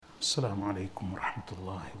السلام عليكم ورحمة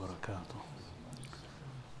الله وبركاته.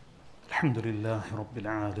 الحمد لله رب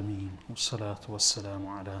العالمين، والصلاة والسلام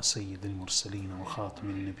على سيد المرسلين وخاتم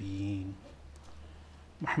النبيين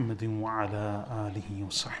محمد وعلى آله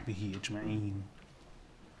وصحبه أجمعين.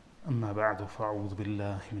 أما بعد، فأعوذ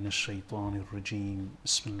بالله من الشيطان الرجيم.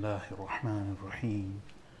 بسم الله الرحمن الرحيم.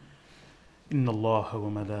 إن الله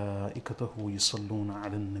وملائكته يصلون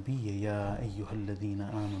على النبي يا أيها الذين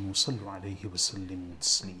آمنوا صلوا عليه وسلموا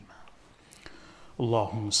تسليما.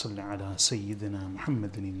 اللهم صل على سيدنا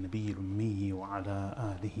محمد النبي الأمي وعلى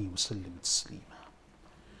آله وسلم تسليما.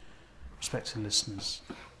 Respected listeners,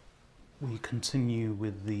 we continue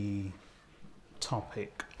with the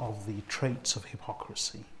topic of the traits of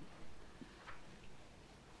hypocrisy.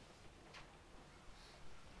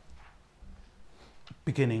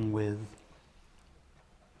 Beginning with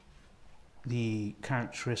the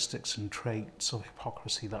characteristics and traits of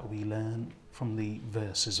hypocrisy that we learn from the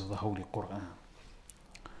verses of the Holy Quran.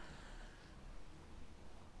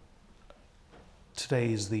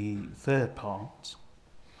 Today is the third part.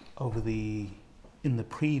 In the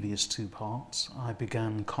previous two parts, I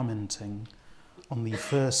began commenting on the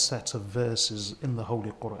first set of verses in the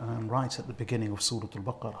Holy Quran, right at the beginning of Surah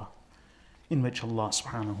Al-Baqarah, in which Allah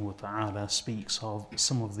subhanahu wa ta'ala speaks of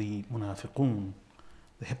some of the munafiqun,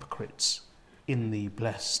 the hypocrites, in the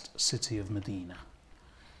blessed city of Medina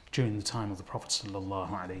during the time of the Prophet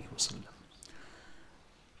sallallahu alaihi wasallam.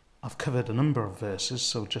 I've covered a number of verses,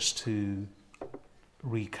 so just to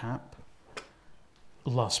recap,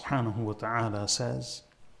 Allah subhanahu wa ta'ala says,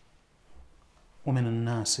 وَمِنَ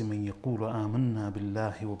النَّاسِ مَنْ يَقُولُ آمَنَّا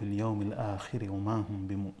بِاللَّهِ وَبِالْيَوْمِ الْآخِرِ وَمَا هُمْ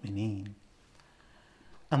بِمُؤْمِنِينَ.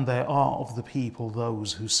 And there are of the people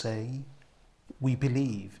those who say, we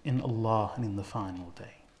believe in Allah and in the final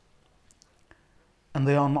day. And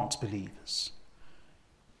they are not believers.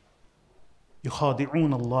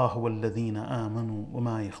 يخادعون الله والذين آمنوا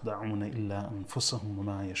وما يخدعون إلا أنفسهم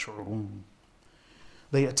وما يشعرون.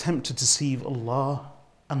 They attempt to deceive Allah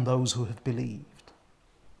and those who have believed.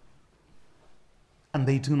 And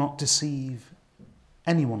they do not deceive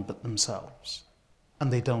anyone but themselves. And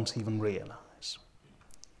they don't even realize.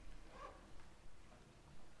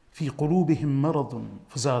 في قلوبهم مرض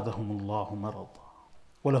فزادهم الله مرضا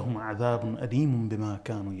وَلَهُمْ عَذَابٌ أَلِيمٌ بِمَا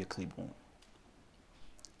كَانُوا يَكْذِبُونَ.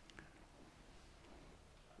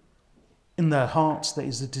 In their hearts there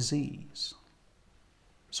is a disease.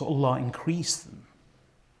 So Allah increased them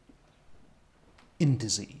in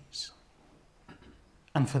disease.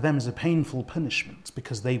 And for them is a painful punishment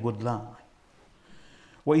because they would lie.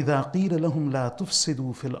 وَإِذَا قِيلَ لَهُمْ لَا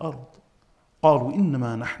تُفْسِدُوا فِي الْأَرْضِ قَالُوا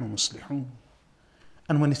إِنَّمَا نَحْنُ مُصْلِحُونَ.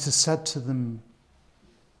 And when it is said to them,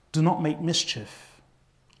 do not make mischief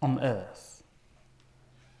on earth,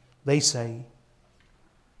 they say,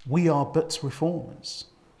 we are but reformers.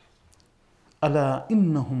 أَلَا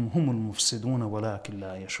إِنَّهُمْ هُمُ الْمُفْسِدُونَ وَلَكِنْ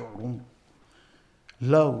لَا يَشْعُرُونَ.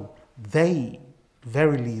 Lo, they,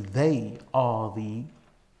 verily they are the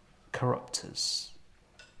corrupters.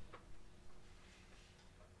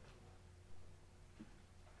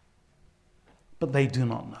 But they do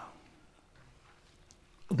not know.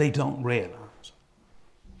 They don't realize.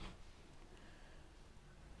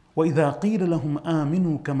 وَإِذَا قِيلَ لَهُمْ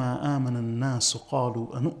آمِنُوا كَمَا آمَنَ النَّاسُ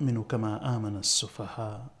قَالُوا أَنُؤْمِنُ كَمَا آمَنَ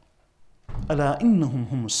السُّفَهَاءُ أَلَا إِنَّهُمْ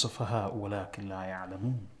هُمُ السُّفَهَاءُ وَلَكِنْ لَا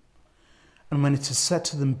يَعْلَمُونَ. And when it is said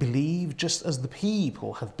to them, believe just as the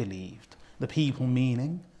people have believed, the people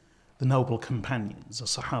meaning the noble companions, the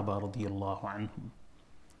Sahaba radiyallahu anhum,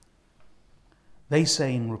 they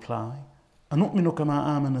say in reply, أَنُؤْمِنُ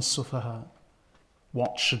كَمَا آمَنَ السُّفَهَاءُ.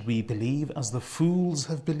 What should we believe as the fools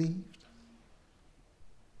have believed?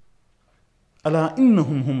 أَلَا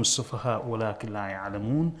إِنَّهُمْ هُمُ السُّفَهَاءُ وَلَكِنْ لَا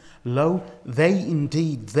يَعْلَمُونَ. Lo, they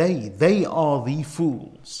indeed, they are the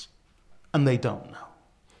fools, and they don't know.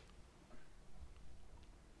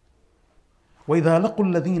 وَإِذَا لَقُوا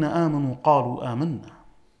الَّذِينَ آمَنُوا قَالُوا آمَنَّا.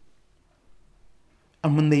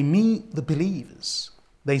 And when they meet the believers,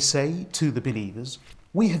 they say to the believers,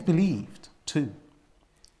 we have believed too.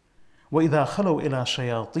 وَإِذَا خَلَوْا إِلَى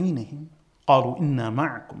شَيَاطِينِهِمْ قَالُوا إِنَّا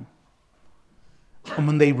مَعَكُمْ. And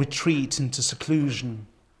when they retreat into seclusion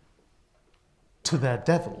to their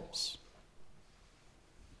devils,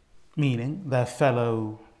 meaning their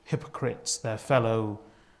fellow hypocrites, their fellow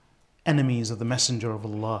enemies of the Messenger of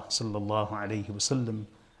Allah sallallahu alaihi wasallam,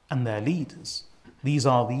 and their leaders, these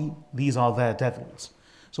are their devils.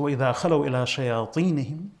 So وَإِذَا خَلَوْا إِلَى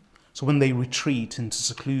شَيَاطِينِهِمْ. So when they retreat into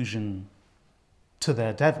seclusion to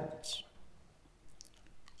their devils,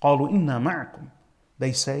 قَالُوا إِنَّا مَعَكُمْ.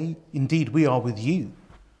 They say, indeed we are with you.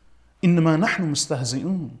 إِنَّمَا نَحْنُ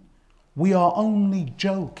مُسْتَهْزِئُونَ. We are only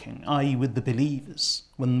joking, i.e. with the believers,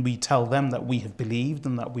 when we tell them that we have believed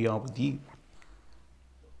and that we are with you.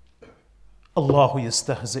 Allahu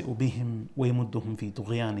yastahzi'u bihim wa yamudduhum fi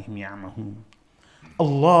tughyanihim ya'mahun.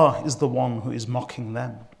 Allah is the one who is mocking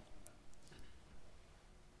them.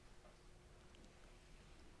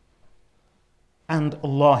 And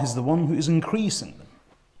Allah is the one who is increasing them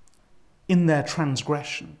in their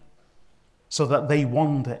transgression so that they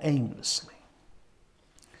wander aimlessly.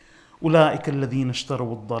 أولئك الذين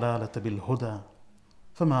اشتروا الضلالة بالهدى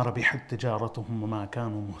فما ربحت تجارتهم وما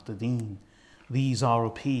كانوا مهتدين. These are a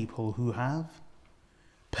people who have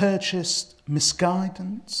purchased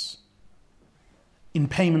misguidance in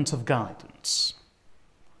payment of guidance.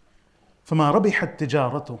 فما ربحت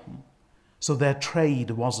تجارتهم, so their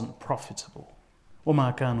trade wasn't profitable.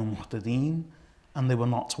 وما كانوا مهتدين, and they were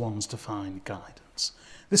not ones to find guidance.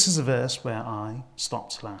 This is a verse where I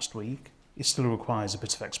stopped last week. It still requires a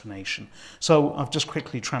bit of explanation. So I've just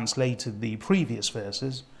quickly translated the previous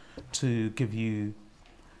verses to give you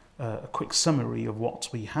a quick summary of what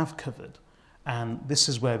we have covered. And this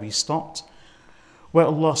is where we stopped, where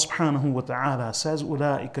Allah subhanahu wa ta'ala says,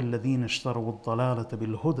 أُولَٰئِكَ الَّذِينَ اشْتَرَوُا الضَّلَالَةَ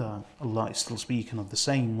بِالْهُدَى. Allah is still speaking of the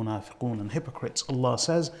same munafiqun and hypocrites. Allah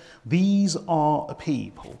says, these are a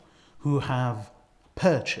people who have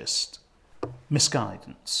purchased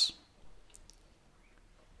misguidance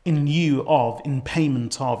in lieu of, in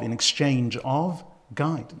payment of, in exchange of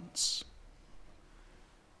guidance.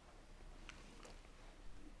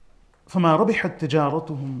 فَمَا رَبِحَتْ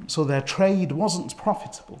تِجَارَتُهُمْ, so their trade wasn't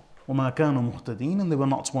profitable. وَمَا كَانُوا مُهْتَدِينَ, and they were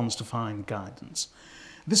not ones to find guidance.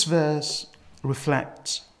 This verse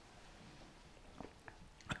reflects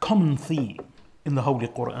a common theme in the Holy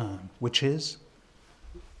Quran, which is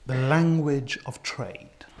the language of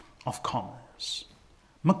trade, of commerce.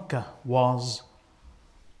 Mecca was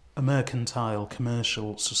a mercantile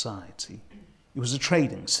commercial society. It was a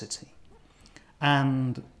trading city,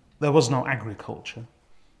 and there was no agriculture.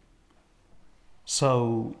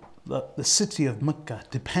 So the city of Mecca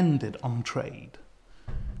depended on trade.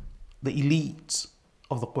 The elites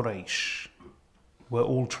of the Quraysh were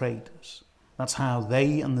all traders. That's how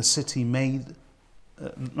they and the city made.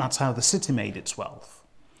 That's how the city made its wealth.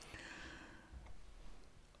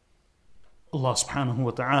 Allah subhanahu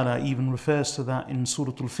wa ta'ala even refers to that in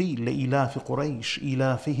Surah Al-Fil, لإلاف قريش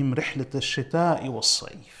إلافهم رحلة الشتاء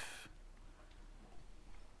والصيف.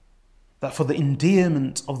 That for the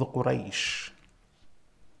endearment of the Quraysh,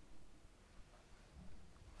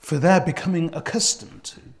 for their becoming accustomed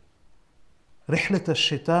to رحلة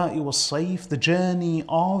الشتاء والصيف, the journey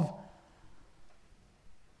of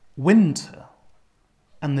winter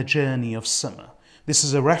and the journey of summer. This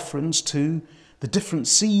is a reference to the different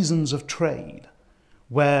seasons of trade,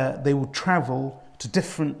 where they would travel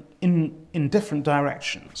to in different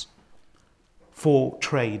directions for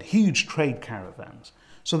trade, huge trade caravans.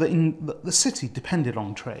 So that the city depended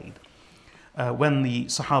on trade. When the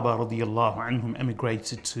Sahaba radiyallahu anhum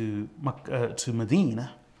emigrated to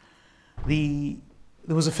Medina,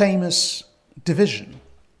 there was a famous division.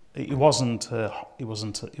 It wasn't a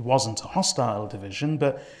hostile division,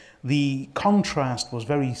 but the contrast was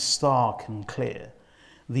very stark and clear.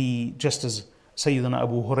 Just as Sayyidina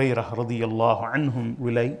Abu Hurairah radiyallahu anhum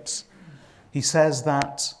relates, he says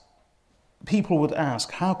that people would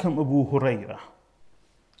ask, how come Abu Hurairah,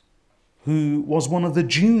 who was one of the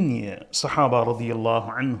junior Sahaba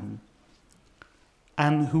radiyallahu anhum,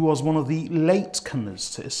 and who was one of the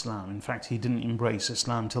latecomers to Islam, in fact he didn't embrace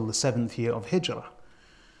Islam till the 7th year of Hijrah.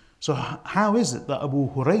 So how is it that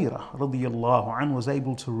Abu Hurairah radiyallahu anhu was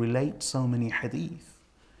able to relate so many hadith?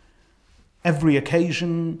 Every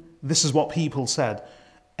occasion, this is what people said,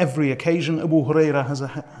 every occasion Abu Hurairah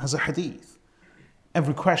has a hadith.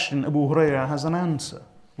 Every question Abu Hurairah has an answer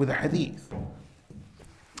with a hadith.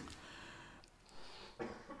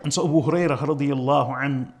 And so Abu Hurairah radiyallahu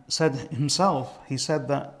anhu said himself, he said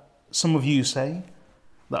that some of you say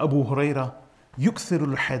that Abu Hurairah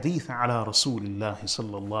يكثر الحديث على رسول الله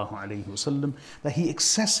صلى الله عليه وسلم, that he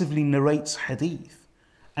excessively narrates hadith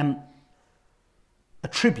and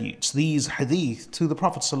attributes these hadith to the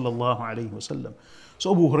Prophet صلى الله عليه وسلم.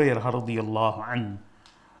 So Abu Hurairah radiyallahu anhu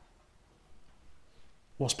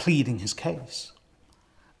was pleading his case,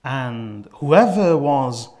 and whoever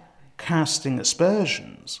was casting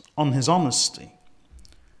aspersions on his honesty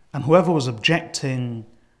and whoever was objecting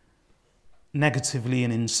negatively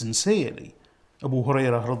and insincerely, Abu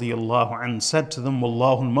Hurairah radiyallahu anhu said to them,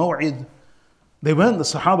 Wallahu al-maw'id. They weren't the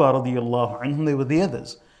Sahaba radiyallahu anhum, they were the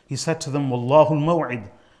others. He said to them, Wallahu al-maw'id,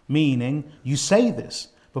 meaning, you say this,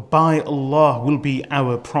 but by Allah will be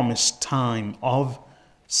our promised time of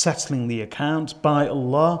settling the account. By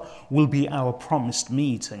Allah will be our promised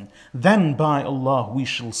meeting. Then by Allah we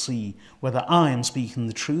shall see whether I am speaking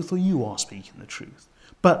the truth or you are speaking the truth.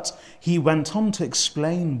 But he went on to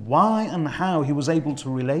explain why and how he was able to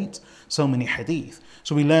relate so many hadith.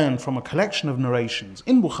 So we learn from a collection of narrations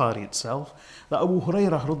in Bukhari itself that Abu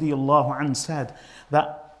Hurairah radiallahu anhu said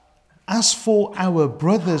that as for our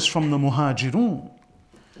brothers from the Muhajirun,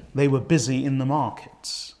 they were busy in the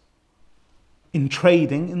markets, in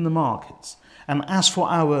trading in the markets. And as for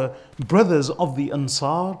our brothers of the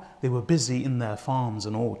Ansar, they were busy in their farms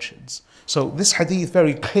and orchards. So this hadith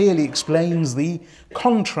very clearly explains the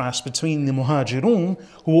contrast between the Muhajirun,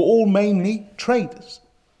 who were all mainly traders,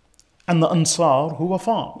 and the Ansar, who were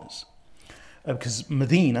farmers. Because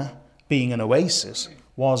Medina, being an oasis,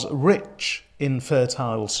 was rich in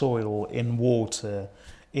fertile soil, in water,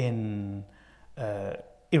 in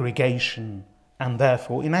irrigation, and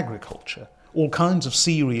therefore in agriculture. All kinds of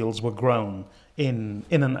cereals were grown in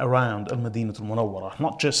and around Al-Madinatul Munawwarah,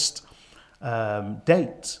 not just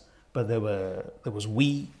dates, but there was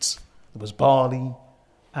wheat, there was barley,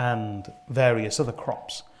 and various other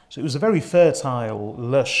crops. So it was a very fertile,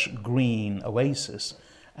 lush, green oasis,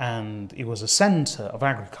 and it was a centre of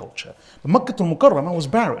agriculture. But Makkah al-Mukarramah was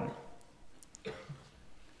barren,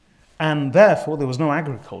 and therefore there was no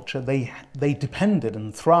agriculture. They depended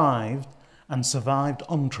and thrived and survived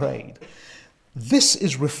on trade. This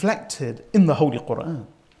is reflected in the Holy Quran,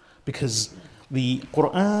 because the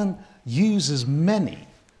Quran uses many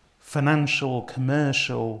financial,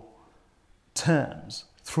 commercial terms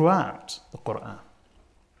throughout the Quran.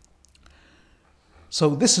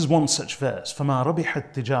 So this is one such verse, فَمَا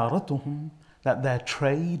رَبِحَتْ تِجَارَتُهُمْ, that their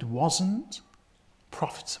trade wasn't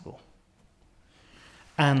profitable.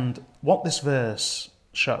 And what this verse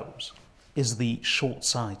shows is the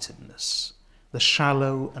short-sightedness, the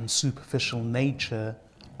shallow and superficial nature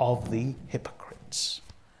of the hypocrites,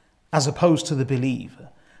 as opposed to the believer.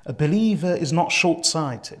 A believer is not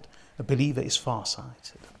short-sighted, a believer is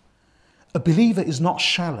far-sighted. A believer is not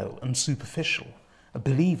shallow and superficial, a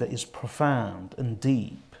believer is profound and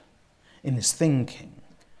deep in his thinking,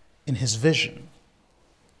 in his vision,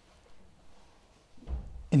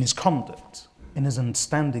 in his conduct, in his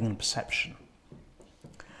understanding and perception.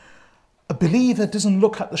 A believer doesn't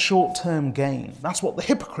look at the short-term gain. That's what the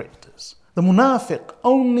hypocrite does. The munafiq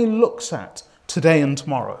only looks at today and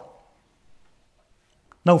tomorrow.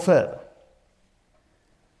 No further.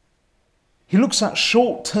 He looks at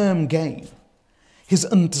short-term gain. His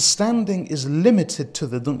understanding is limited to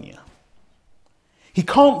the dunya. He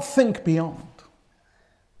can't think beyond.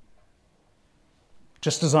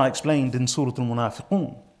 Just as I explained in Surah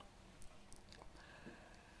Al-Munafiqun.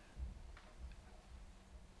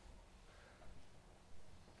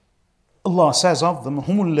 Allah says of them,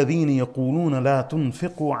 هم الذين يقولون لا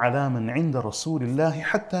تنفقوا على من عند رسول الله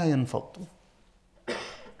حتى ينفضوا.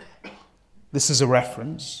 This is a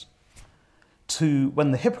reference to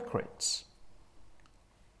when the hypocrites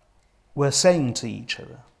were saying to each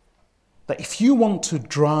other that if you want to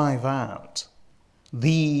drive out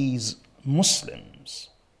these Muslims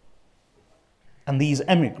and these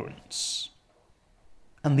emigrants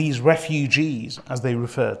and these refugees, as they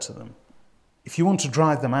refer to them, if you want to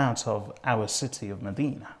drive them out of our city of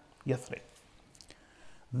Medina, Yathrib,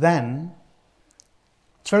 then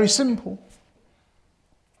it's very simple.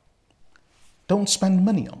 Don't spend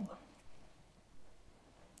money on them.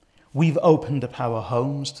 We've opened up our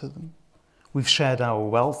homes to them. We've shared our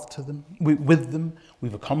wealth to them, with them.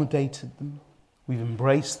 We've accommodated them. We've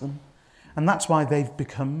embraced them. And that's why they've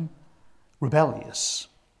become rebellious.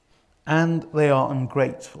 And they are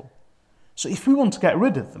ungrateful. So if we want to get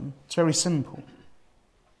rid of them, it's very simple.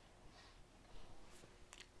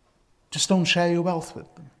 Just don't share your wealth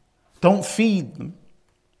with them. Don't feed them.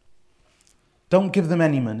 Don't give them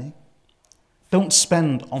any money. Don't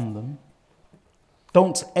spend on them.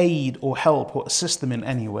 Don't aid or help or assist them in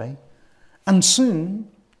any way. And soon,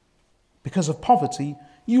 because of poverty,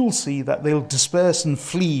 you'll see that they'll disperse and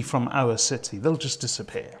flee from our city. They'll just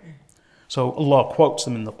disappear. So Allah quotes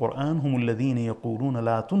them in the Quran, هم الذين يقولون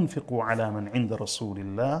لا تنفقوا على من عند رسول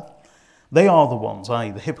الله. They are the ones,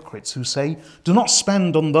 i.e. the hypocrites, who say, do not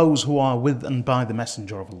spend on those who are with and by the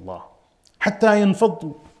Messenger of Allah. حتى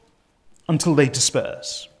ينفضوا, until they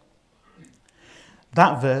disperse.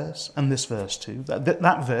 That verse and this verse too,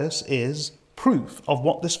 that verse is proof of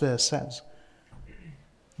what this verse says.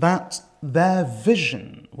 That their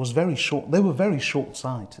vision was very short. They were very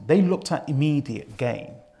short-sighted. They looked at immediate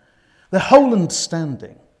gain. Their whole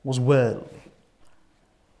understanding was worldly.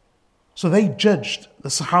 So they judged the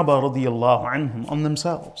Sahaba radiallahu anhum on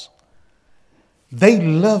themselves. They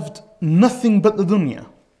loved nothing but the dunya.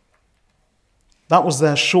 That was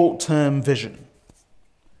their short-term vision.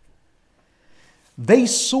 They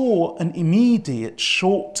saw an immediate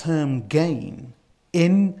short-term gain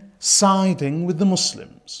in siding with the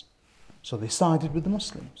Muslims. So they sided with the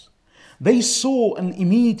Muslims. They saw an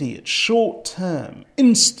immediate, short-term,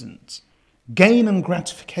 instant gain and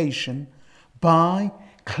gratification by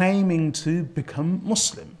claiming to become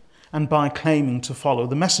Muslim and by claiming to follow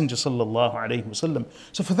the Messenger sallallahu alaihi wasallam.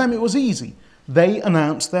 So for them it was easy. They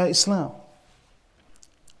announced their Islam.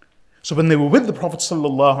 So when they were with the Prophet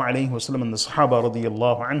sallallahu alaihi wasallam and the Sahaba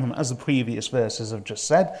radiyallahu anhum, as the previous verses have just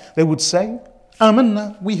said, they would say,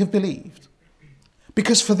 Amanna, we have believed.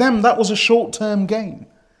 Because for them that was a short-term gain.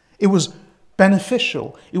 It was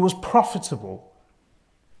beneficial, it was profitable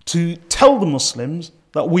to tell the Muslims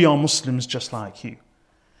that we are Muslims just like you.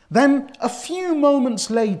 Then a few moments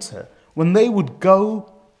later, when they would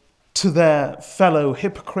go to their fellow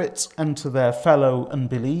hypocrites and to their fellow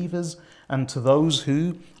unbelievers and to those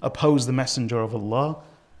who oppose the Messenger of Allah,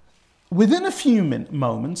 within a few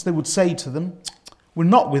moments they would say to them, we're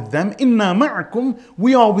not with them, inna ma'akum,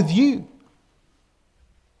 we are with you.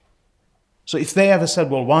 So if they ever said,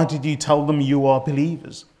 well, why did you tell them you are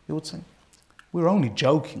believers? They would say, we're only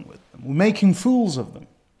joking with them, we're making fools of them.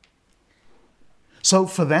 So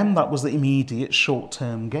for them that was the immediate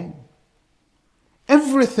short-term gain.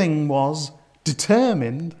 Everything was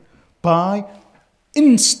determined by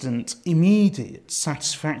instant, immediate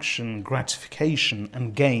satisfaction, gratification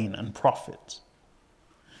and gain and profit.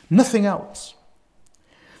 Nothing else.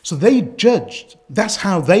 So they judged, that's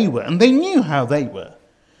how they were, and they knew how they were.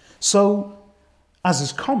 So, as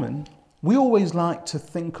is common, we always like to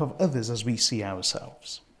think of others as we see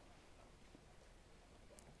ourselves.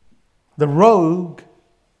 The rogue,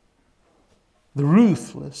 the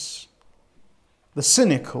ruthless, the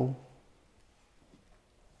cynical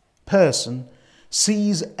person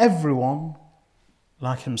sees everyone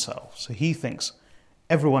like himself. So he thinks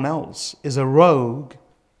everyone else is a rogue,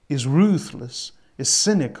 is ruthless, is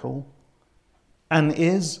cynical, and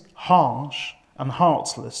is harsh and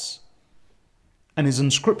heartless, and is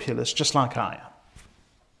unscrupulous just like I am.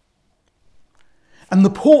 And the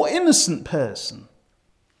poor innocent person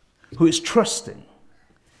who is trusting,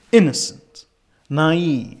 innocent,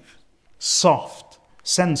 naive, soft,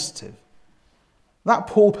 sensitive, that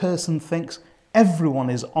poor person thinks everyone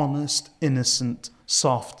is honest, innocent,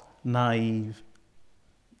 soft, naive,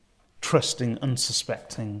 trusting,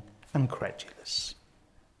 unsuspecting, and credulous.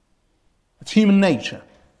 It's human nature.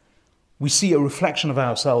 We see a reflection of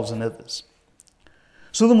ourselves in others.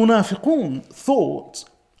 So the munafiqun thought,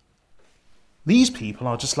 these people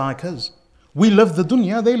are just like us. We love the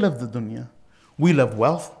dunya, they love the dunya. We love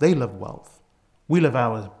wealth, they love wealth. We love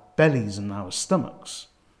our bellies and our stomachs.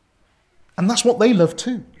 And that's what they love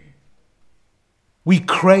too. We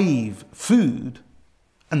crave food,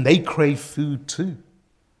 and they crave food too.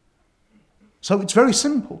 So it's very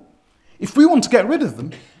simple. If we want to get rid of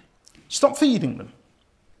them, stop feeding them.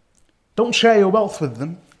 Don't share your wealth with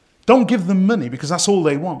them. Don't give them money because that's all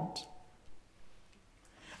they want.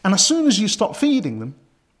 And as soon as you stop feeding them,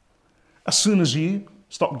 as soon as you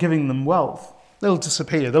stop giving them wealth, they'll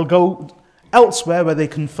disappear. They'll go elsewhere where they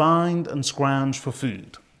can find and scrounge for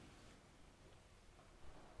food.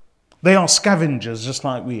 They are scavengers just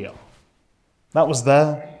like we are. That was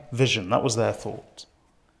their vision, that was their thought.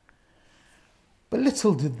 But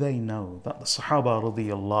little did they know that the Sahaba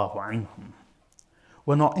radiyallahu anhum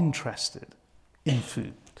were not interested in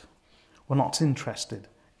food, were not interested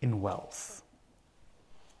in wealth.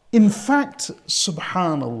 In fact,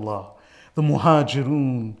 subhanallah, the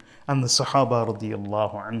Muhajirun and the Sahaba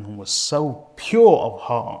radiyallahu anhum were so pure of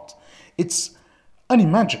heart, it's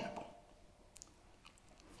unimaginable.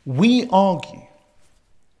 We argue,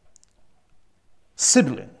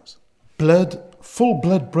 siblings, full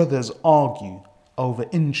blood brothers argue over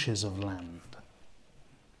inches of land.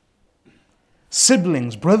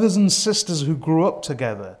 Siblings, brothers and sisters who grew up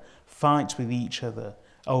together, fight with each other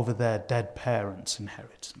over their dead parents'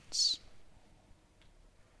 inheritance.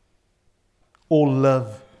 All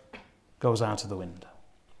love goes out of the window.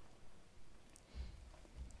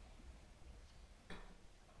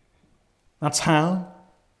 That's how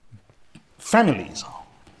families are.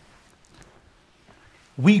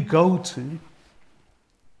 We go to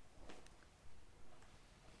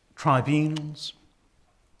tribunals,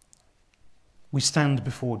 we stand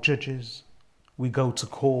before judges, we go to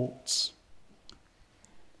courts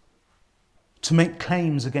to make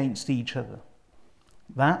claims against each other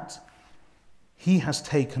that he has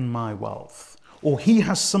taken my wealth, or he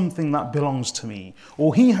has something that belongs to me,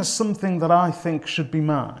 or he has something that I think should be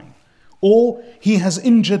mine, Or he has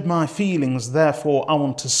injured my feelings, therefore I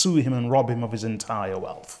want to sue him and rob him of his entire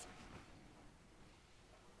wealth.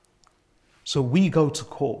 So we go to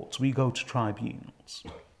courts, we go to tribunals.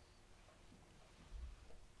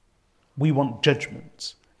 We want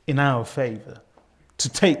judgments in our favor to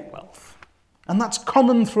take wealth. And that's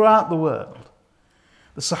common throughout the world.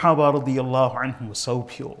 The Sahaba radiyallahu anhum were so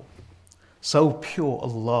pure. So pure,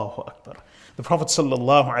 Allahu Akbar. The Prophet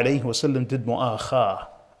sallallahu alayhi wasallam did mu'akha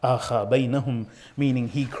baynahum, meaning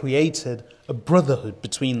he created a brotherhood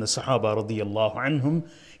between the Sahaba radiyallahu anhum.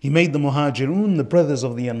 He made the Muhajirun the brothers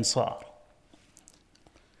of the Ansar.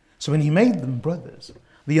 So when he made them brothers,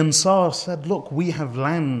 the Ansar said, look, we have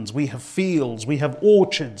lands, we have fields, we have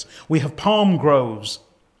orchards, we have palm groves.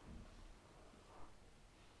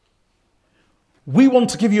 We want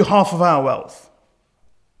to give you half of our wealth.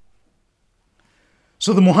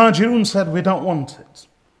 So the Muhajirun said, we don't want it.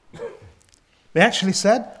 They actually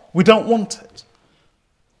said, we don't want it.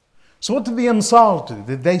 So what did the Ansar do?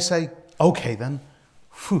 Did they say, okay then,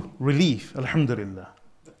 relief, alhamdulillah?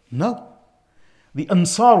 No. The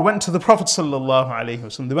Ansar went to the Prophet sallallahu alaihi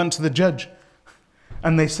wasallam. They went to the judge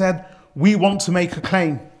and they said, we want to make a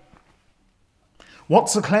claim.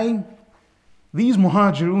 What's the claim? These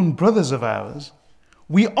Muhajirun brothers of ours,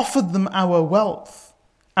 we offered them our wealth,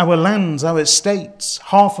 our lands, our estates,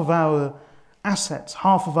 half of our assets,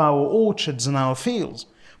 half of our orchards and our fields,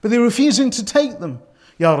 but they're refusing to take them.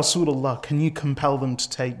 Ya Rasulullah, can you compel them to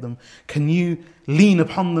take them? Can you lean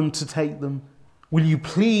upon them to take them? Will you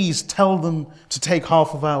please tell them to take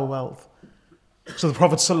half of our wealth? So the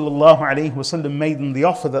Prophet ﷺ made them the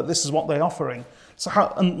offer that this is what they're offering.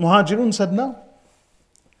 And Muhajirun said no.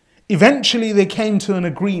 Eventually they came to an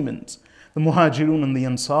agreement. The Muhajirun and the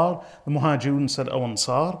Ansar. The Muhajirun said, oh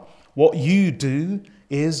Ansar, what you do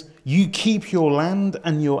is you keep your land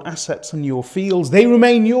and your assets and your fields. They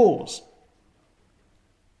remain yours.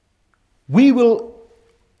 We will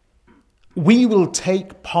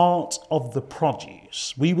take part of the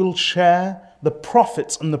produce. We will share the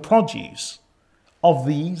profits and the produce of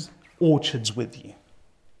these orchards with you,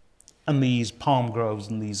 and these palm groves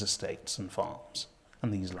and these estates and farms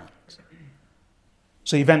and these lands.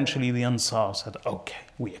 So eventually the Ansar said, okay,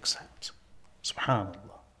 we accept. SubhanAllah.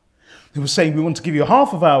 They were saying, we want to give you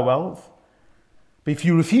half of our wealth, but if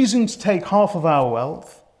you're refusing to take half of our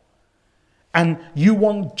wealth and you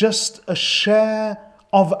want just a share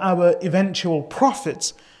of our eventual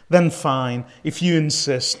profits, then fine. If you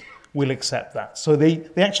insist, we'll accept that. So they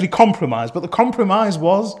actually compromised, but the compromise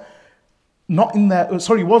was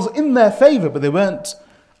was in their favor, but they weren't,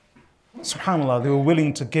 subhanAllah, they were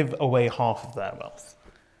willing to give away half of their wealth.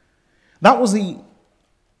 That was the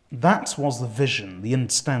vision, the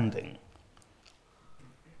understanding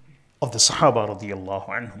of the Sahaba radiyallahu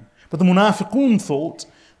anhum. But the Munafiqun thought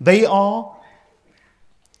they are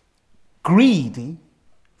greedy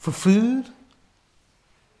for food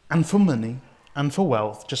and for money and for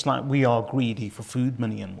wealth, just like we are greedy for food,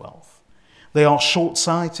 money and wealth. They are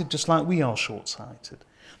short-sighted, just like we are short-sighted.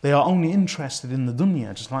 They are only interested in the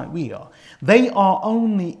dunya, just like we are. They are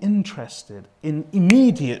only interested in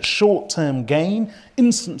immediate short-term gain,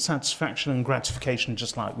 instant satisfaction and gratification,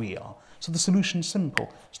 just like we are. So the solution is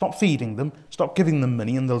simple. Stop feeding them, stop giving them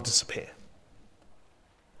money, and they'll disappear.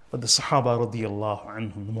 But the Sahaba radiyallahu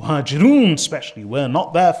anhum, the Muhajirun especially, were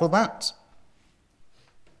not there for that.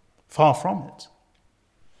 Far from it.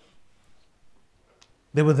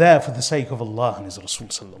 They were there for the sake of Allah and His Rasul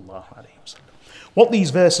sallallahu alayhi wa sallam. What these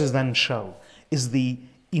verses then show is the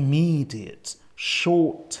immediate,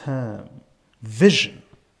 short-term vision,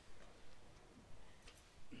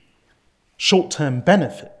 short-term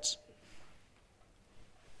benefit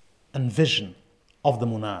and vision of the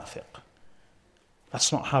munafiq.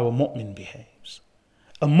 That's not how a mu'min behaves.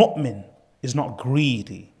 A mu'min is not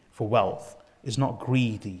greedy for wealth, is not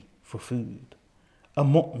greedy for food. A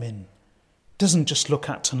mu'min doesn't just look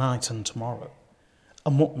at tonight and tomorrow.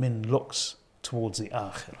 A mu'min looks towards the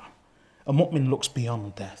akhirah. A mu'min looks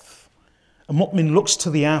beyond death. A mu'min looks to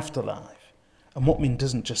the afterlife. A mu'min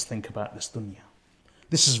doesn't just think about this dunya.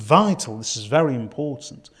 This is vital, this is very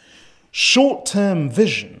important. Short-term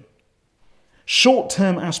vision,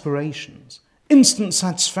 short-term aspirations, instant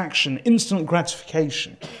satisfaction, instant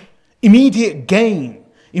gratification, immediate gain,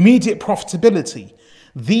 immediate profitability.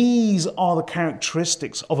 These are the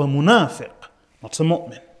characteristics of a munafiq, not a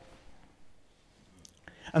mu'min.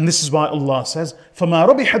 And this is why Allah says, فَمَا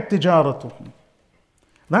رَبِحَتْ تِجَارَتُهُمْ.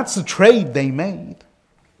 That's the trade they made.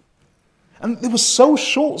 And they were so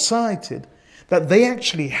short-sighted that they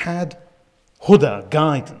actually had huda,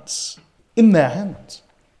 guidance, in their hands.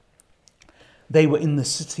 They were in the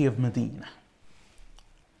city of Medina.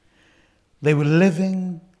 They were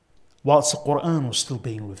living whilst the Quran was still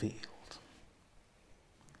being revealed.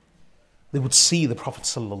 They would see the Prophet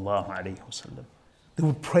sallallahu alaihi wasallam. They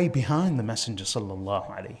would pray behind the Messenger sallallahu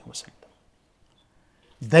alaihi wasallam.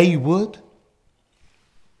 They would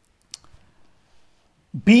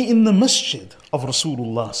be in the masjid of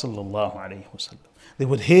Rasulullah sallallahu alaihi wasallam. They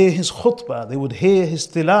would hear his khutbah, they would hear his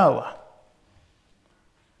tilawah.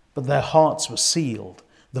 But their hearts were sealed.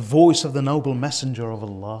 The voice of the noble Messenger of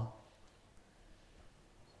Allah,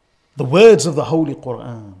 the words of the Holy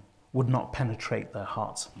Quran would not penetrate their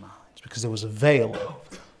hearts and minds because there was a veil over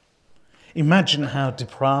them. Imagine how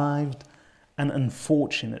deprived and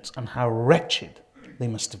unfortunate and how wretched they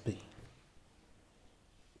must have been.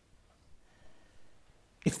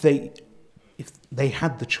 If they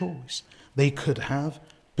had the choice, they could have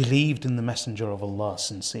believed in the Messenger of Allah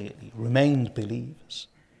sincerely, remained believers.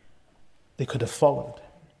 They could have followed.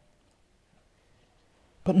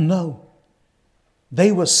 But no,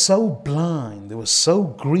 they were so blind, they were so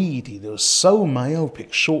greedy, they were so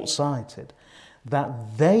myopic, short-sighted,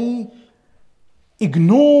 that they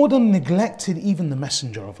ignored and neglected even the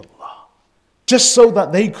Messenger of Allah, just so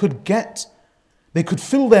that they could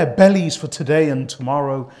fill their bellies for today and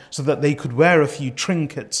tomorrow, so that they could wear a few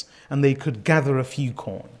trinkets and they could gather a few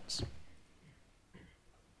coins.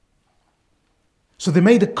 So they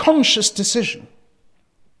made a conscious decision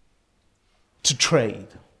to trade,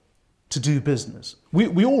 to do business.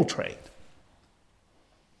 We all trade.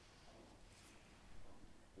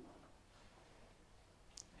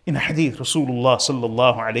 In a hadith, Rasulullah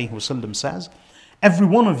sallallahu alayhi wasallam says, every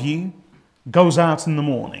one of you goes out in the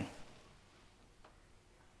morning.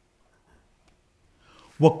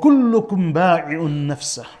 وَكُلُّكُمْ بَائِعٌ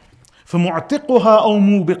نَفْسَهُ فَمُعْتِقُهَا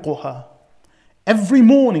أَوْ مُوبِقُهَا. Every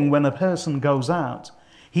morning when a person goes out,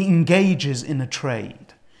 he engages in a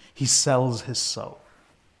trade. He sells his soul.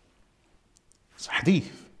 It's a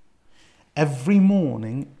hadith. Every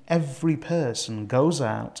morning, every person goes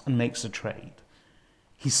out and makes a trade.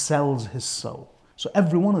 He sells his soul. So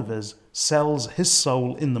every one of us sells his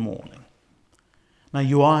soul in the morning. Now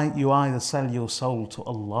you either sell your soul to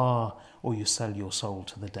Allah or you sell your soul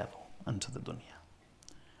to the devil and to the dunya.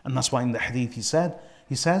 And that's why in the hadith he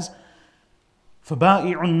says,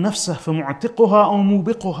 فَبَائِعٌ نَفْسَهُ فَمُعْتِقُهَا أَوْ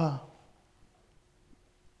مُوبِقُهَا.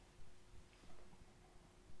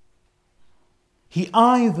 He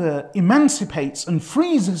either emancipates and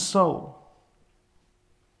frees his soul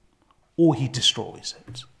or he destroys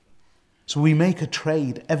it. So we make a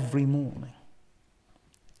trade every morning.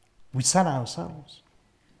 We sell ourselves.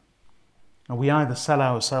 And we either sell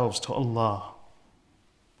ourselves to Allah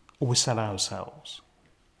or we sell ourselves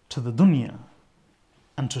to the dunya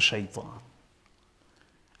and to shaitan.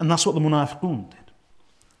 And that's what the munafiqun did.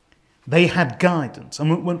 They had guidance.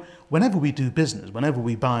 And whenever we do business, whenever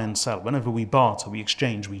we buy and sell, whenever we barter, we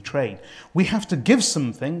exchange, we trade, we have to give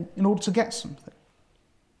something in order to get something.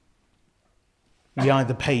 We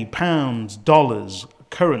either pay pounds, dollars,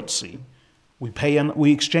 currency.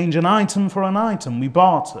 We exchange an item for an item. We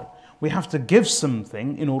barter. We have to give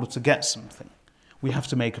something in order to get something. We have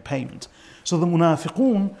to make a payment. So the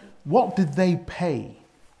munafiqun, what did they pay?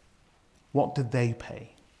 What did they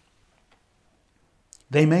pay?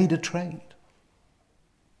 They made a trade.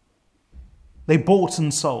 They bought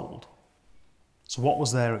and sold. So what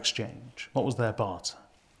was their exchange? What was their barter?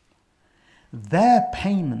 Their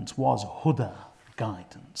payment was huda,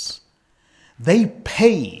 guidance. They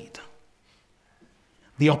paid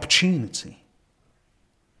the opportunity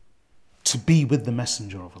to be with the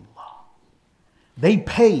Messenger of Allah. They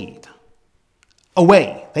paid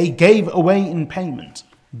away. They gave away in payment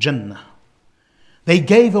Jannah. They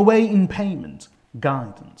gave away in payment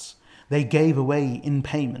guidance. They gave away in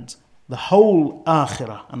payment the whole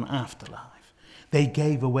akhirah and afterlife. They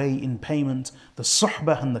gave away in payment the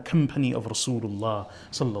suhbah and the company of Rasulullah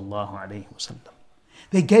sallallahu alayhi wasallam.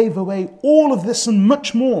 They gave away all of this and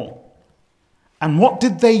much more. And what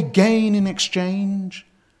did they gain in exchange?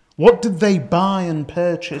 What did they buy and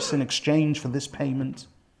purchase in exchange for this payment?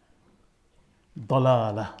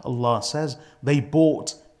 Dalala. Allah says they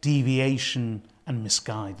bought deviation and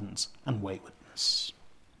misguidance and waywardness.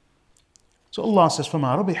 So Allah says,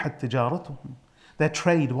 فَمَا رَبِحَتْ تِجَارَتُهُمْ. Their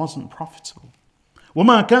trade wasn't profitable.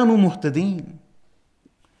 وَمَا كَانُوا مُهْتَدِينَ.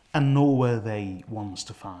 And nor were they ones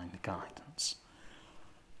to find guidance.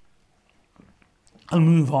 I'll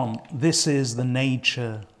move on. This is the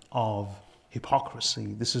nature of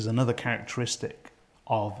hypocrisy. This is another characteristic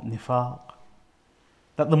of nifaq.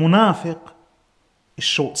 That the munafiq is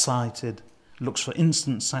short-sighted, looks for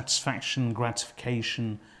instant satisfaction,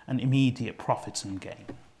 gratification, and immediate profit and gain.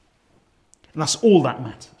 And that's all that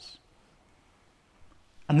matters.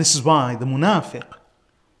 And this is why the munafiq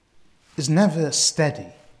is never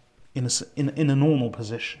steady in a normal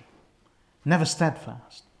position, never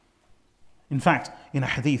steadfast. In fact, in a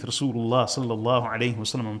hadith, Rasulullah sallallahu alayhi wa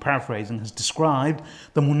sallam, I'm paraphrasing, has described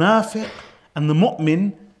the munafiq and the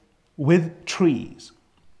mu'min with trees.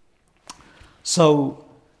 So,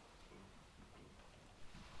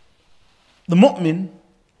 the mu'min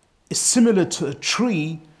is similar to a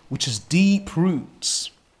tree which has deep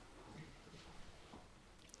roots.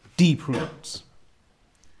 Deep roots.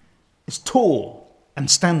 It's tall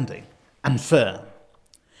and standing and firm.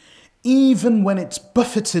 Even when it's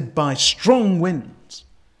buffeted by strong winds,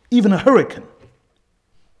 even a hurricane,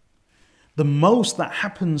 the most that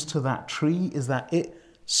happens to that tree is that it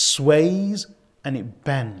sways and it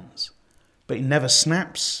bends, but it never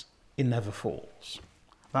snaps, it never falls.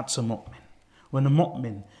 That's a mu'min. When a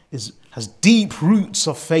mu'min has deep roots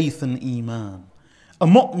of faith and iman, a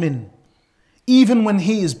mu'min, even when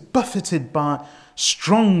he is buffeted by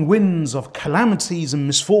strong winds of calamities and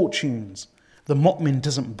misfortunes, the mu'min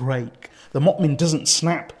doesn't break, the mu'min doesn't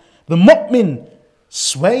snap, the mu'min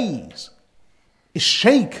sways, is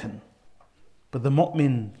shaken, but the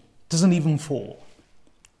mu'min doesn't even fall.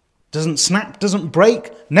 Doesn't snap, doesn't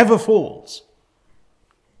break, never falls,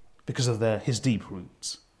 because of his deep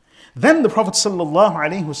roots. Then the Prophet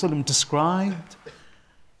ﷺ described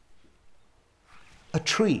a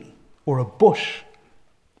tree or a bush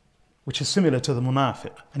which is similar to the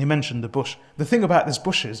munafiq, and he mentioned the bush. The thing about this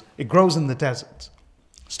bush is it grows in the desert.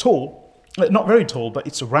 It's tall, not very tall, but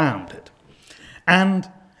it's rounded, and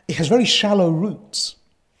it has very shallow roots.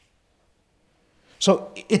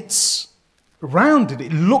 So it's rounded,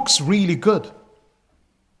 it looks really good.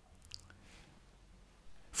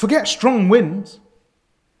 Forget strong winds,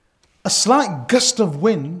 a slight gust of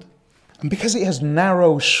wind, and because it has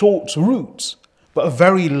narrow, short roots, but a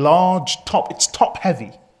very large top, it's top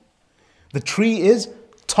heavy. The tree is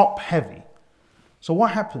top heavy. So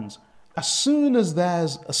what happens? As soon as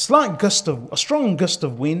there's a strong gust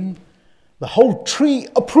of wind, the whole tree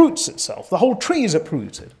uproots itself. The whole tree is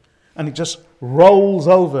uprooted, and it just rolls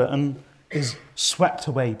over and is swept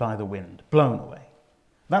away by the wind, blown away.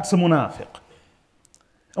 That's a munafiq.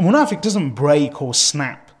 A munafiq doesn't break or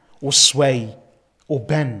snap or sway or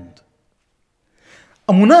bend.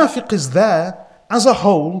 A munafiq is there as a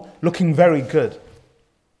whole looking very good.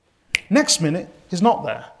 Next minute, he's not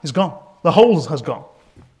there. He's gone. The whole has gone.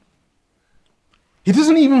 He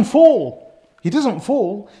doesn't even fall. He doesn't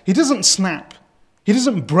fall. He doesn't snap. He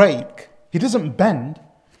doesn't break. He doesn't bend.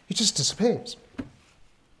 He just disappears.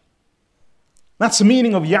 That's the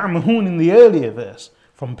meaning of ya'mahun in the earlier verse.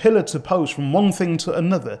 From pillar to post, from one thing to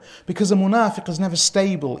another. Because a munafiq is never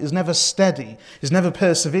stable, is never steady, is never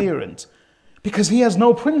perseverant. Because he has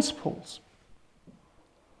no principles.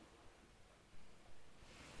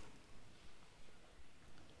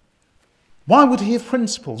 Why would he have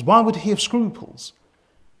principles? Why would he have scruples?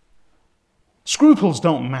 Scruples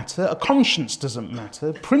don't matter. A conscience doesn't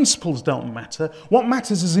matter. Principles don't matter. What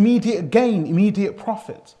matters is immediate gain, immediate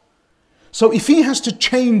profit. So if he has to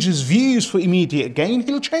change his views for immediate gain,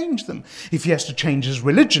 he'll change them. If he has to change his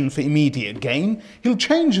religion for immediate gain, he'll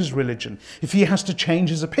change his religion. If he has to change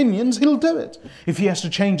his opinions, he'll do it. If he has to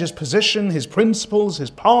change his position, his principles, his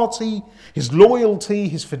party, his loyalty,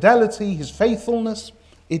 his fidelity, his faithfulness,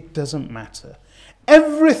 it doesn't matter.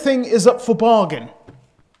 Everything is up for bargain.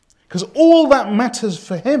 Because all that matters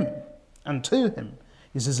for him and to him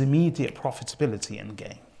is his immediate profitability and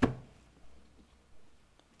gain.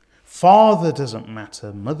 Father doesn't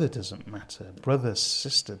matter, mother doesn't matter, brother,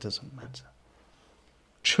 sister doesn't matter.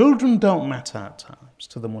 Children don't matter at times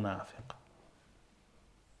to the munafiq.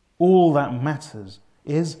 All that matters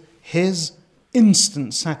is his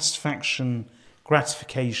instant satisfaction,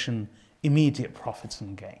 gratification, immediate profits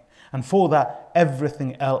and gain. And for that,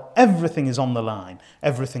 everything is on the line.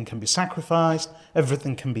 Everything can be sacrificed,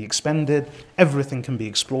 everything can be expended, everything can be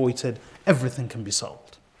exploited, everything can be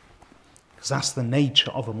sold. Because that's the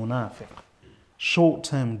nature of a munafiq.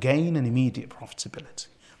 Short-term gain and immediate profitability.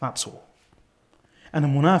 That's all. And a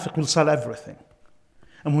munafiq will sell everything.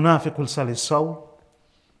 A munafiq will sell his soul.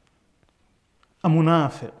 A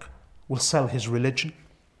munafiq will sell his religion.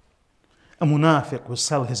 A munafiq will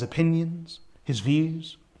sell his opinions, his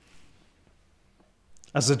views.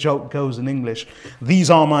 As the joke goes in English, these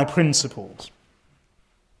are my principles.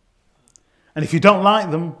 And if you don't like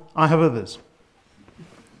them, I have others.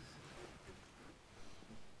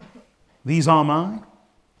 These are my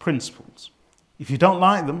principles. If you don't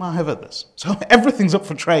like them, I have others. So everything's up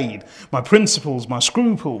for trade. My principles, my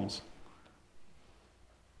scruples.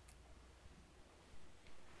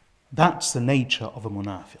 That's the nature of a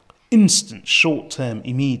munafiq. instant, short-term,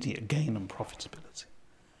 immediate gain and profitability.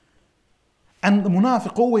 And the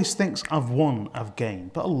munafiq always thinks, I've won, I've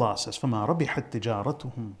gained. But Allah says, فَمَا رَبِحَتْ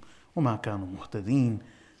تِجَارَتُهُمْ وَمَا كَانُوا مُهْتَدِينَ.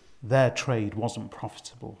 Their trade wasn't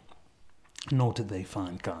profitable, nor did they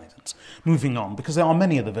find guidance. Moving on, because there are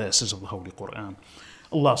many other verses of the Holy Quran.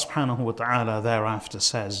 Allah subhanahu wa ta'ala thereafter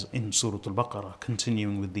says in Surah Al-Baqarah,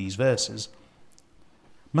 continuing with these verses,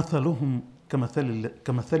 مَثَلُهُمْ كَمَثَلِ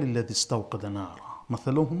الَّذِي اسْتَوْقَدَ نَارًا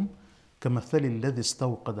مَثَلُهُمْ كَمَثَلِ الَّذِي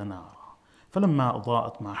اسْتَوْقَدَ نَارًا فَلَمَّا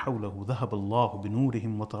أَضَاءَتْ مَا حَوْلَهُ ذَهَبَ اللَّهُ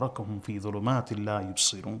بِنُورِهِمْ وَتَرَكَهُمْ فِي ظُلُمَاتٍ لَا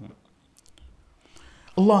يُبْصِرُونَ.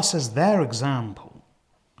 Allah says their example,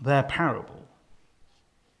 their parable,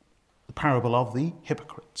 the parable of the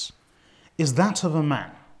hypocrites, is that of a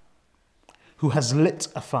man who has lit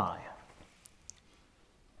a fire.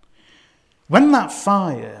 When that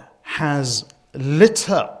fire has lit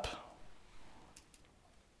up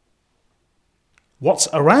what's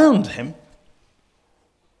around him,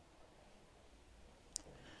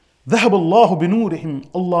 ذهب الله بنورهم,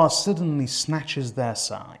 Allah suddenly snatches their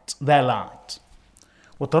sight, their light.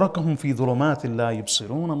 وَتَرَكَهُمْ فِي ظُلُمَاتٍ لَا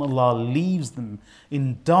يُبْصِرُونَ, and Allah leaves them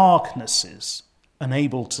in darknesses,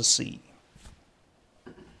 unable to see.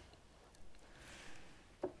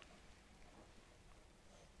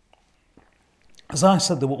 As I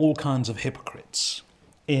said, there were all kinds of hypocrites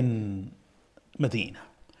in Medina.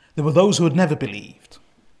 There were those who had never believed.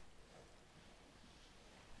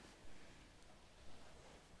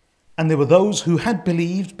 And there were those who had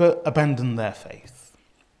believed but abandoned their faith.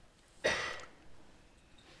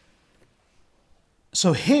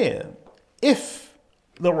 So here, if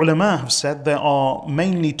the ulama have said there are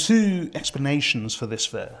mainly two explanations for this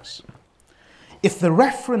verse. If the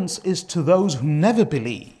reference is to those who never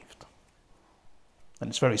believed, then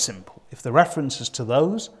it's very simple. If the reference is to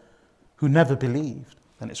those who never believed,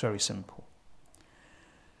 then it's very simple.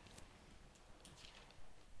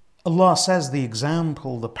 Allah says the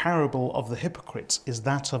example, the parable of the hypocrites is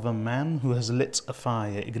that of a man who has lit a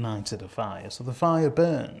fire, ignited a fire. So the fire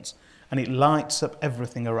burns and it lights up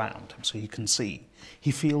everything around him so he can see.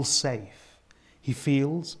 He feels safe. He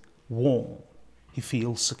feels warm. He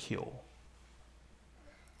feels secure.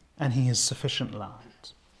 And he has sufficient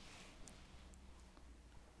light.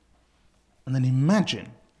 And then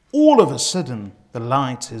imagine all of a sudden the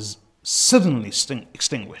light is suddenly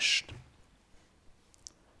extinguished.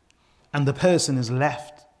 And the person is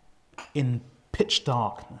left in pitch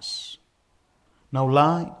darkness. No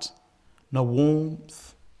light, no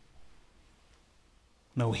warmth,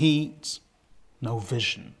 no heat, no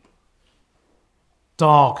vision.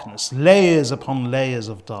 Darkness, layers upon layers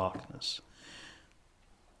of darkness.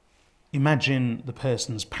 Imagine the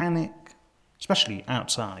person's panic, especially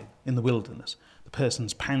outside in the wilderness. The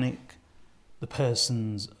person's panic, the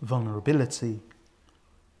person's vulnerability,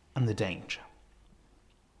 and the danger.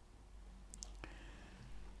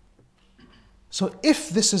 So if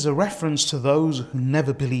this is a reference to those who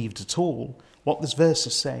never believed at all, what this verse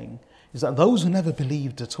is saying is that those who never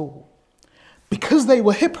believed at all, because they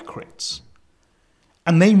were hypocrites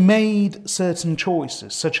and they made certain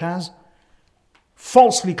choices, such as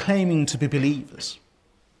falsely claiming to be believers.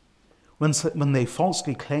 When they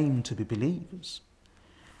falsely claimed to be believers,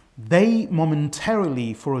 they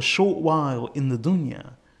momentarily, for a short while in the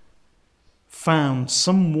dunya, found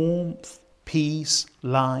some warmth, peace,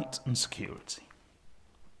 light, and security.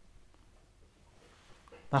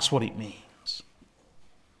 That's what it means.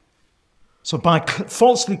 So by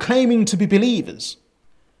falsely claiming to be believers,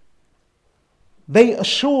 they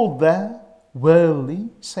assured their worldly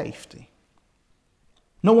safety.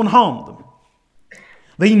 No one harmed them.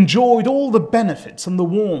 They enjoyed all the benefits and the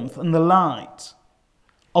warmth and the light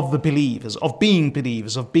of the believers, of being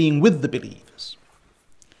with the believers.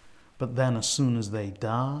 But then as soon as they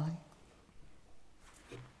die,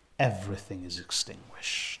 everything is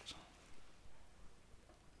extinguished.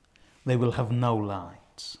 They will have no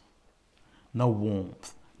light, no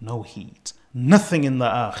warmth, no heat, nothing in the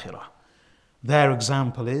akhirah. Their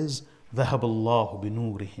example is ذهب الله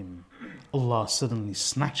بنورهم. Allah suddenly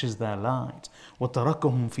snatches their light.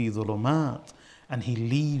 وَتَرَكَهُمْ فِي ظُلُمَاتٍ, and He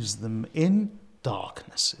leaves them in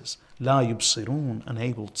darknesses. لَا يُبْصِرُونَ,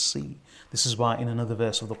 unable to see. This is why in another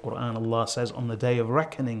verse of the Quran Allah says on the day of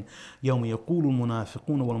reckoning, يَوْمَ يَقُولُ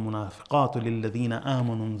الْمُنَافِقُونَ وَالْمُنَافِقَاتُ لِلَّذِينَ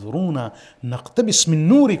آمَنُوا انظُرُونَا نَقْتَبِسْ مِن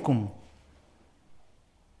نُورِكُمْ.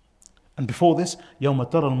 And before this, يَوْمَ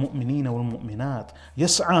تَرَى الْمُؤْمِنِينَ وَالْمُؤْمِنَاتِ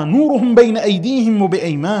يَسْعَى نُورُهُمْ بَيْنَ أَيْدِيهِمْ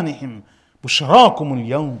وَبِأَيْمَانِهِمْ بُشْرَاكُمُ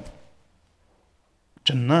الْيَوْمِ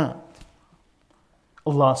Jannat.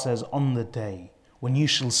 Allah says, on the day when you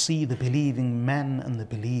shall see the believing men and the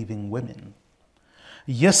believing women,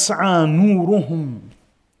 يَسْعَى نُورُهُمْ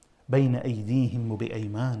بين أيديهم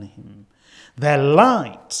وبأيمانهم. Their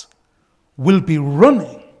light will be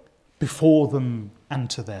running before them and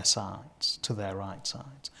to their sides, to their right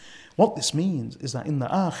sides. What this means is that in the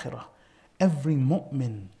Akhirah, every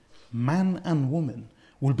mu'min, man and woman,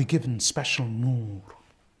 will be given special nur.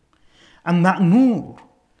 And that nur,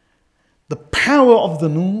 the power of the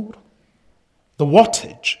nur, the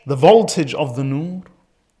wattage, the voltage of the nur,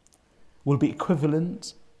 will be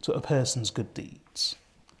equivalent to a person's good deeds.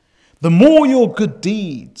 The more your good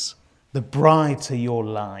deeds, the brighter your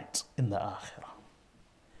light in the Akhirah.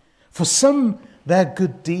 For some, their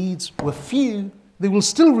good deeds were few, they will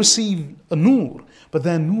still receive a nur, but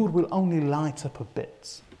their nur will only light up a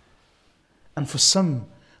bit. And for some,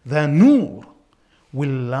 their nur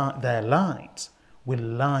their light will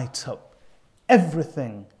light up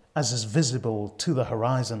everything as is visible to the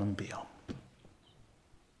horizon and beyond.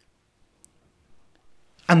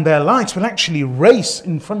 And their light will actually race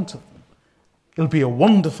in front of them. It'll be a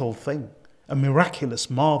wonderful thing, a miraculous,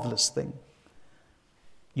 marvelous thing.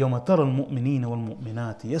 يوم ترى المؤمنين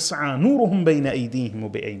والمؤمنات يسعى نورهم بين أيديهم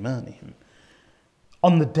وبأيمانهم.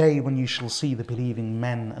 On the day when you shall see the believing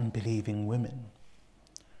men and believing women,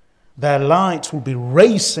 their light will be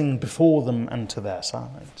racing before them and to their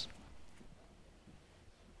sides.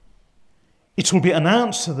 It will be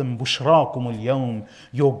announced to them, بُشْرَاكُمُ الْيَوْمِ,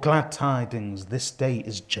 your glad tidings, this day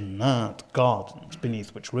is Jannat, gardens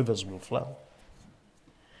beneath which rivers will flow.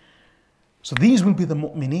 So these will be the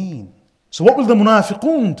mu'mineen. So what will the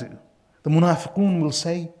munafiqun do? The munafiqun will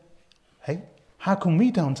say, hey, how come we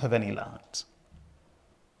don't have any light?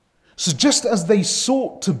 So just as they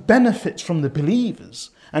sought to benefit from the believers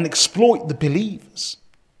and exploit the believers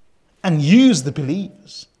and use the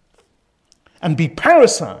believers and be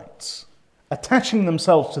parasites, attaching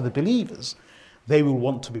themselves to the believers, they will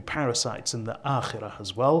want to be parasites in the Akhirah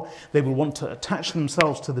as well. They will want to attach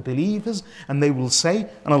themselves to the believers, and they will say,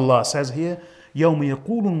 and Allah says here, يوم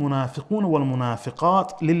يقول المنافقون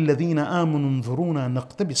والمنافقات للذين آمنوا انظرونا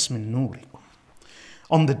نقتبس من نوركم.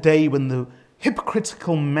 On the day when the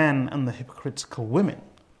hypocritical men and the hypocritical women,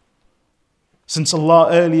 since Allah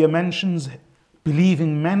earlier mentions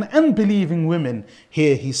believing men and believing women,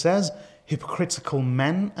 here He says hypocritical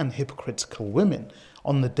men and hypocritical women,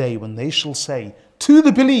 on the day when they shall say to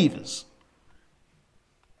the believers,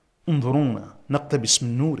 انظرونا نقتبس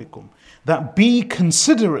من نوركم, that be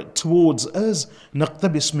considerate towards us,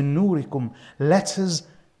 نقتبس من نوركم, let us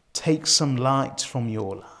take some light from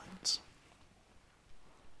your light.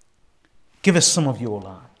 Give us some of your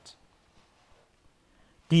light.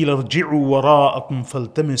 قيل ارجعوا وراءكم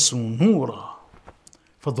فالتمسوا نورا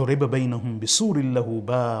فضرب بينهم بسور له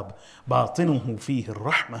باب باطنه فيه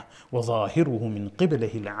الرحمة وظاهره من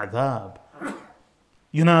قبله العذاب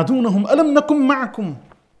ينادونهم ألم نكن معكم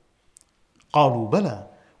قالوا بلى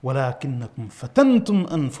ولكنكم فتنتم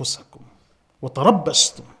أنفسكم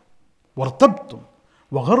وتربصتم وارتبتم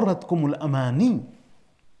وغرتكم الأماني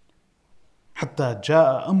حتى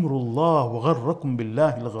جاء أمر الله وغركم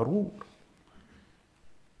بالله الغرور.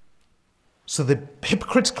 So the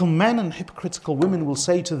hypocritical men and hypocritical women will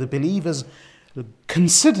say to the believers,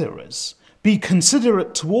 consider us, be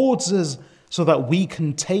considerate towards us so that we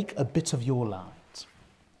can take a bit of your light.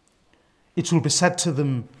 It will be said to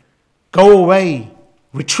them, go away,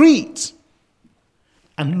 retreat,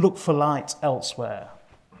 and look for light elsewhere.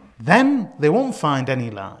 Then they won't find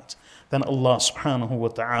any light. Then Allah subhanahu wa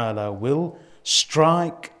ta'ala will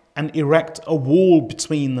strike and erect a wall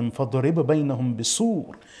between them. فَضُرِبَ بَيْنَهُمْ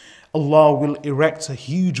بِسُورٍ. Allah will erect a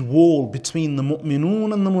huge wall between the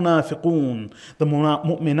mu'minun and the munafiqun, the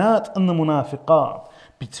mu'minat and the munafiqat,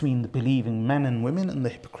 between the believing men and women and the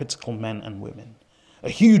hypocritical men and women. A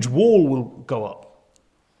huge wall will go up.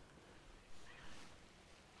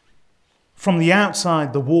 From the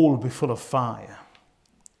outside, the wall will be full of fire.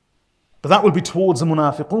 But that will be towards the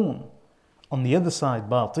munafiqun. On the other side,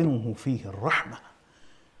 بَاطِنُهُ فِيهِ الرَّحْمَةِ.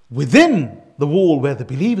 Within the wall where the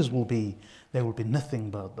believers will be, there will be nothing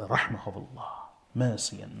but the rahmah of Allah,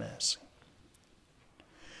 mercy and mercy.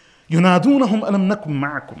 يُنَادُونَهُمْ أَلَمْ نَكُمْ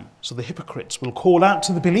مَعَكُمْ. So the hypocrites will call out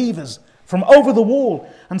to the believers from over the wall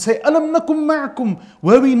and say, أَلَمْ نَكُمْ مَعَكُمْ.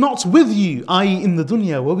 Were we not with you, i.e. in the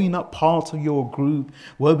dunya, were we not part of your group?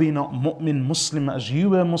 Were we not mu'min, Muslim as you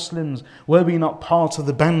were Muslims? Were we not part of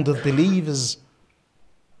the band of believers?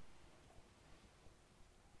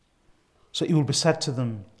 So it will be said to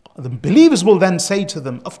them, the believers will then say to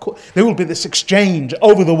them, of course, there will be this exchange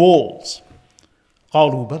over the walls.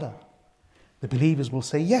 قَالُوا بَلَى. The believers will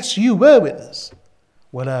say, yes, you were with us.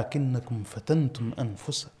 وَلَكِنَّكُمْ فَتَنْتُمْ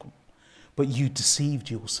أَنفُسَكُمْ. But you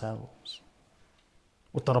deceived yourselves.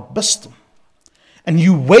 وَتَرَبَّصْتُمْ. And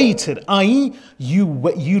you waited, i.e.,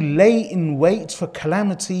 you lay in wait for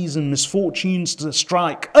calamities and misfortunes to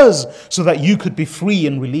strike us so that you could be free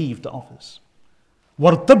and relieved of us.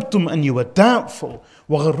 وَارْتَبْتُمْ, and you were doubtful.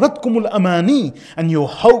 وَغَرَّتْكُمُ الْأَمَانِي, and your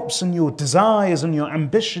hopes and your desires and your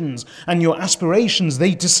ambitions and your aspirations,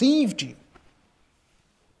 they deceived you.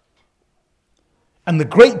 And the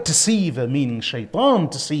great deceiver, meaning shaitan,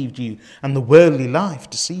 deceived you, and the worldly life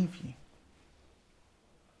deceived you.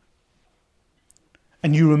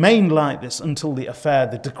 And you remained like this until the affair,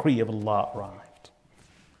 the decree of Allah arrived.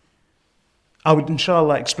 I would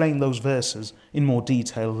inshallah explain those verses in more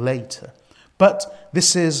detail later. But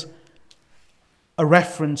this is a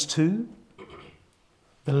reference to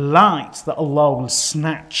the light that Allah will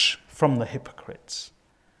snatch from the hypocrites.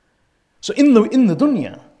 So in the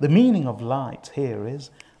dunya, the meaning of light here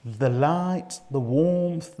is the light, the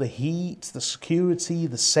warmth, the heat, the security,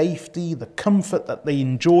 the safety, the comfort that they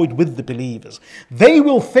enjoyed with the believers. They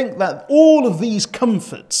will think that all of these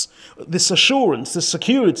comforts, this assurance, this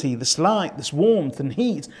security, this light, this warmth and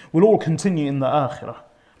heat will all continue in the akhirah.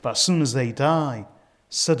 But as soon as they die,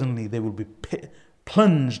 suddenly they will be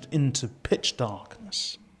plunged into pitch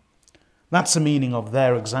darkness. That's the meaning of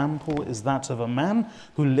their example, is that of a man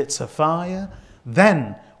who lit a fire.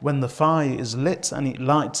 Then, when the fire is lit and it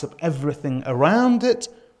lights up everything around it,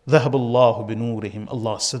 ذَهَبَ اللَّهُ بِنُورِهِمْ,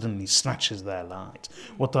 Allah suddenly snatches their light.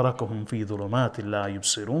 وَتَرَكَهُمْ فِي ظُلُمَاتٍ لَا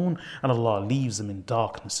يُبْصِرُونَ, and Allah leaves them in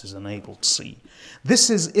darknesses unable to see. This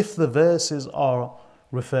is if the verses are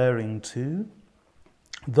referring to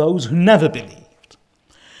those who never believed.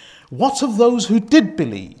 What of those who did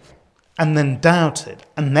believe and then doubted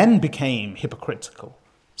and then became hypocritical?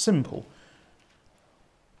 Simple.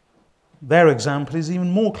 Their example is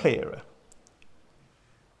even more clearer.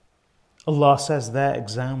 Allah says their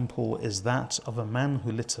example is that of a man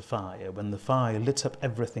who lit a fire. When the fire lit up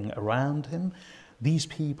everything around him, these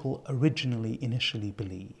people initially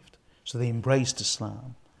believed. So they embraced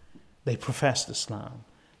Islam. They professed Islam.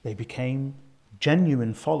 They became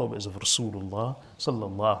genuine followers of Rasulullah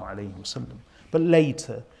sallallahu alayhi wasallam. But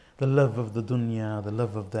later, the love of the dunya, the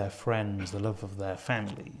love of their friends, the love of their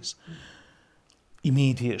families,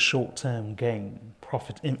 immediate short-term gain,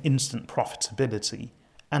 instant profitability,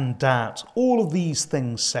 and doubt, all of these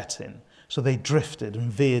things set in. So they drifted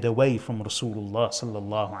and veered away from Rasulullah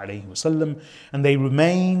sallallahu alayhi wasallam, and they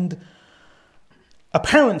remained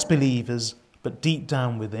apparent believers, but deep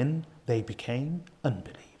down within, they became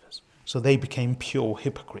unbelievers. So they became pure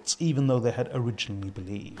hypocrites, even though they had originally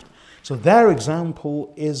believed. So their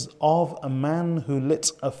example is of a man who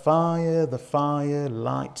lit a fire. The fire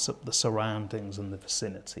lights up the surroundings and the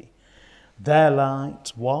vicinity. Their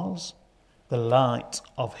light was the light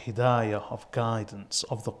of hidayah, of guidance,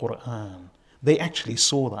 of the Quran. They actually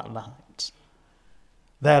saw that light.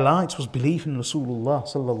 Their light was belief in Rasulullah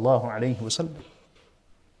sallallahu alayhi wasallam.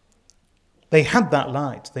 They had that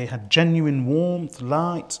light. They had genuine warmth,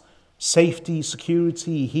 light, safety,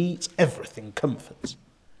 security, heat, everything, comfort.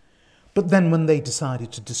 But then when they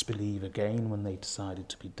decided to disbelieve again, when they decided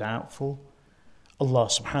to be doubtful, Allah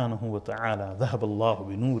subhanahu wa ta'ala, ذَهَبَ اللَّهُ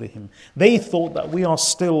بِنُورِهِمْ, they thought that we are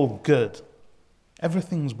still good.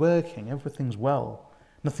 Everything's working, everything's well,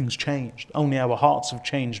 nothing's changed. Only our hearts have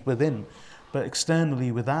changed within. But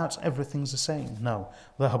externally, without, everything's the same. No,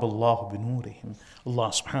 ذَهَبَ اللَّهُ بِنُورِهِمْ. Allah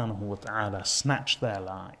subhanahu wa ta'ala snatched their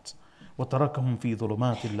light. وَتَرَكَهُمْ فِي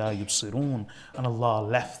ظُلُمَاتٍ لَا يُبْصِرُونَ, and Allah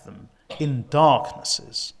left them in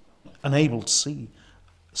darknesses, unable to see.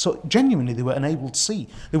 So genuinely they were unable to see.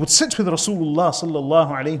 They would sit with Rasulullah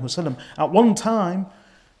sallallahu alayhi wasallam. At one time,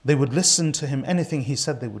 they would listen to him, anything he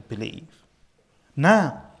said they would believe.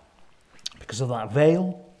 Now, because of that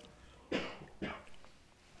veil,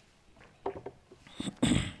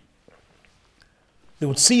 they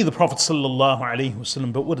would see the Prophet sallallahu alaihi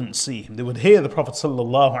wasallam but wouldn't see him. They would hear the Prophet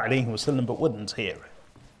sallallahu alaihi wasallam but wouldn't hear him.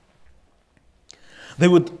 They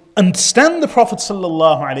would understand the Prophet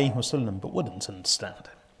sallallahu alaihi wasallam but wouldn't understand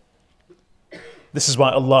him. This is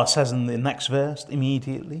why Allah says in the next verse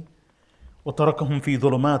immediately, وَتَرَكَهُمْ فِي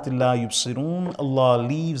ظُلُمَاتٍ لَا يُبْصِرُونَ, Allah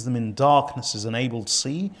leaves them in darknesses unable to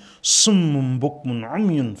see. صُمٌّ بُكْمٌ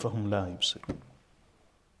عُمْيٌ فَهُمْ لَا يُبْصِرُونَ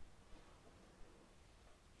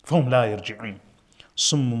فَهُمْ لَا يَرْجِعُونَ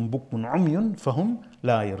صُمٌّ بُكْمٌ عُمْيٌ فَهُمْ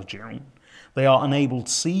لَا يَرْجِعُونَ. They are unable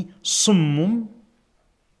to see. صُمٌّ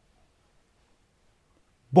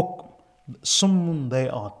بُكْمٌ, صُمٌّ, they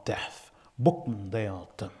are deaf. بُكْمٌ, they are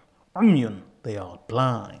dumb. عُمْيٌ, they are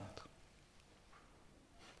blind.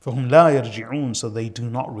 فَهُمْ لَا يَرْجِعُونَ, so they do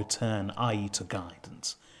not return, i.e. to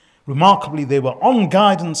guidance. Remarkably, they were on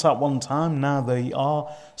guidance at one time, now they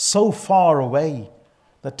are so far away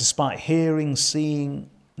that despite hearing, seeing,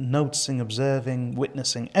 noticing, observing,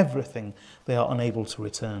 witnessing everything, they are unable to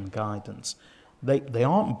return guidance. They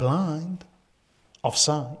aren't blind of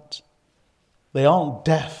sight. They aren't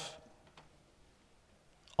deaf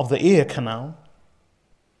of the ear canal.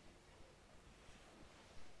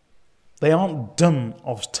 They aren't dumb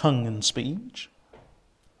of tongue and speech.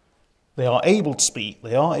 They are able to speak,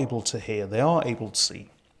 they are able to hear, they are able to see.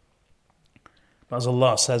 But as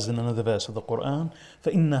Allah says in another verse of the Quran,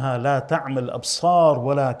 فَإِنَّهَا لَا تَعْمَى الْأَبْصَارُ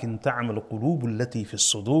وَلَكِنْ تَعْمَى الْقُلُوبُ الَّتِي فِي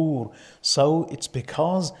الصُّدُورِ. So it's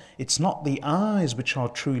because it's not the eyes which are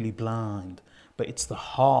truly blind, but it's the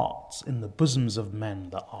hearts in the bosoms of men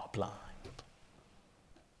that are blind.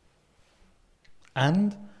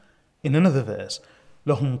 And in another verse,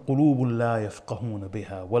 لَهُمْ قُلُوبٌ لَا يَفْقَهُونَ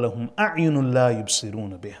بِهَا وَلَهُمْ أَعْيُنٌ لَا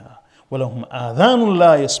يُبْصِرُونَ بِهَا وَلَهُمْ آذَانٌ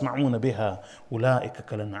لَا يَسْمَعُونَ بِهَا أُولَٰئِكَ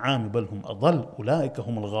كَالْأَنْعَامِ بَلْ هُمْ أَضَلُّ أُولَٰئِكَ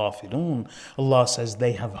هُمُ الْغَافِلُونَ. Allah says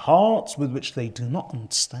they have hearts with which they do not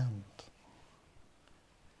understand.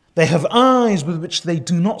 They have eyes with which they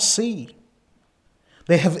do not see.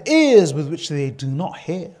 They have ears with which they do not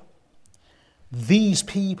hear. These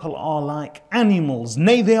people are like animals,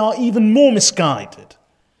 nay, they are even more misguided.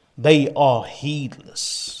 They are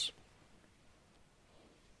heedless.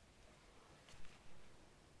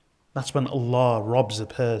 That's when Allah robs a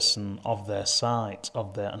person of their sight,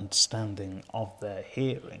 of their understanding, of their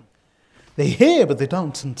hearing. They hear, but they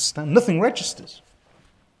don't understand. Nothing registers.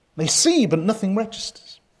 They see, but nothing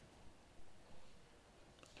registers.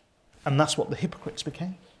 And that's what the hypocrites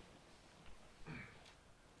became.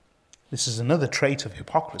 This is another trait of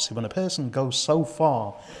hypocrisy. When a person goes so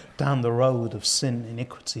far down the road of sin,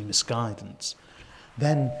 iniquity, misguidance,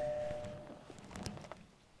 then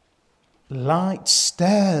light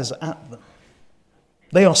stares at them.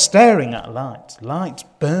 They are staring at light. Light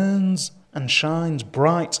burns and shines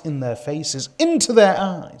bright in their faces, into their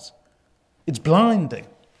eyes. It's blinding.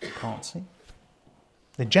 They can't see.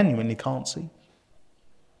 They genuinely can't see.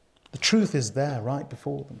 The truth is there right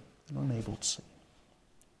before them. They're unable to see.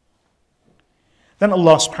 Then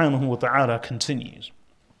Allah subhanahu wa ta'ala continues.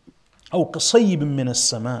 أو كصيب من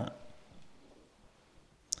السماء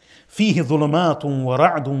فيه ظلمات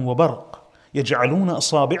ورعد وبرق يجعلون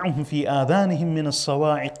أصابعهم في آذانهم من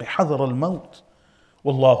الصواعق حذر الموت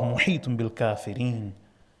والله محيط بالكافرين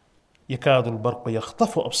يكاد البرق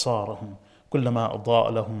يخطف أبصارهم كلما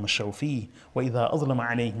أضاء لهم مشوا فيه وإذا أظلم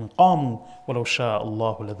عليهم قاموا ولو شاء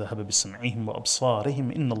الله لذهب بسمعهم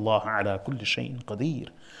وأبصارهم إن الله على كل شيء قدير.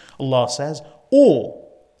 Allah says, or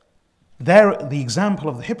the example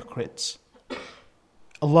of the hypocrites,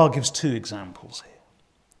 Allah gives two examples here.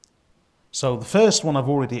 So the first one I've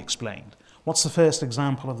already explained. What's the first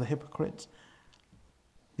example of the hypocrite?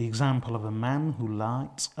 The example of a man who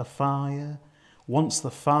lights a fire. Once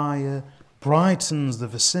the fire brightens the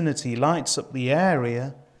vicinity, lights up the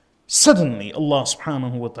area, suddenly Allah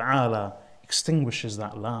subhanahu wa ta'ala extinguishes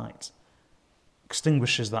that light,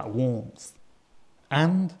 extinguishes that warmth,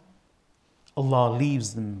 and Allah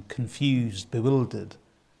leaves them confused, bewildered,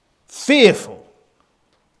 fearful,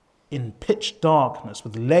 in pitch darkness,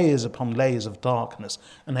 with layers upon layers of darkness,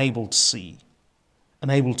 unable to see,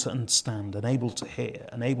 unable to understand, unable to hear,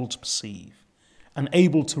 unable to perceive,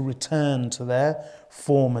 unable to return to their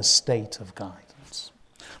former state of guidance.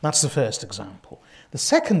 That's the first example. The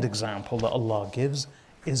second example that Allah gives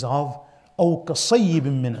is of أَوْ كَصَيِّبٍ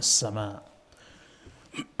مِّنَ السَّمَاءِ.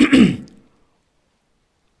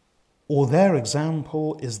 Or their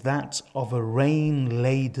example is that of a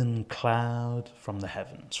rain-laden cloud from the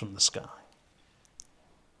heavens, from the sky.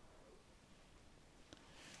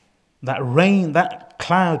 That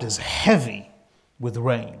cloud is heavy with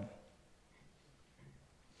rain.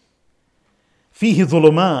 فيه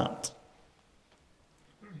ظلمات.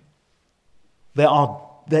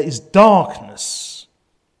 There is darkness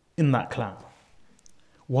in that cloud.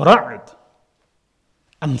 ورعد,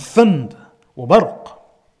 and thunder, وبرق,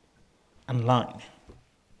 and lightning.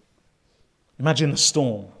 Imagine a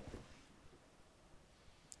storm.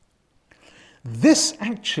 This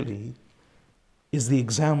actually is the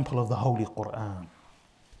example of the Holy Quran.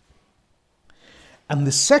 And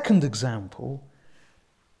the second example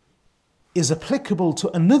is applicable to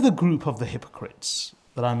another group of the hypocrites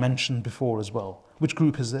that I mentioned before as well. Which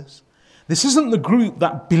group is this? This isn't the group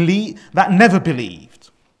that never believed.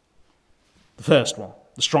 The first one,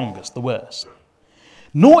 the strongest, the worst.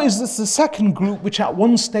 Nor is this the second group which at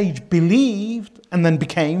one stage believed and then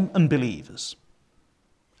became unbelievers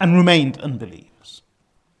and remained unbelievers.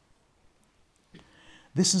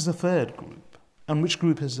 This is the third group. And which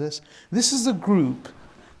group is this? This is the group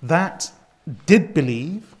that did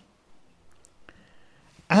believe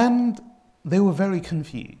and they were very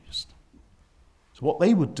confused. So what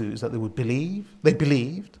they would do is that they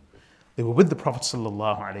believed, they were with the Prophet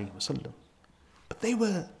ﷺ, but they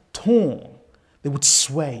were torn, they would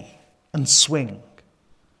sway and swing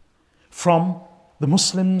from the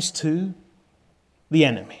Muslims to the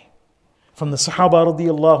enemy, from the Sahaba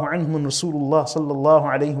radiyallahu anhum and Rasulullah sallallahu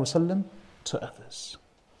alayhi wasallam to others.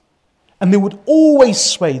 And they would always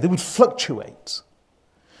sway, they would fluctuate.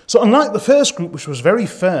 So unlike the first group, which was very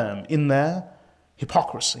firm in their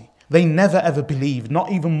hypocrisy, they never ever believed,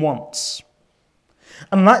 not even once.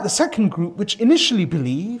 Unlike the second group, which initially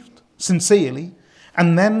believed sincerely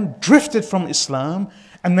and then drifted from Islam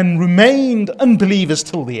and then remained unbelievers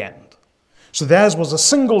till the end. So theirs was a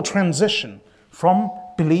single transition from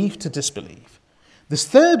belief to disbelief. This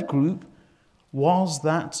third group was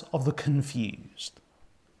that of the confused.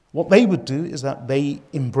 What they would do is that they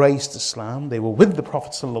embraced Islam, they were with the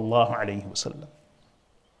Prophet ﷺ.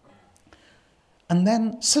 And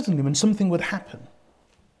then suddenly when something would happen,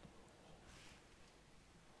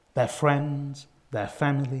 their friends, their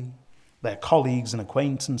family, their colleagues and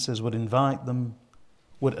acquaintances would invite them,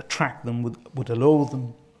 would attract them, would allure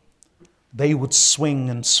them. They would swing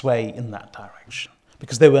and sway in that direction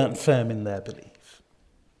because they weren't firm in their belief.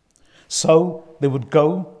 So they would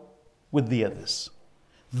go with the others.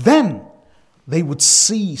 Then they would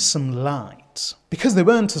see some light because they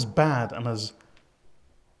weren't as bad as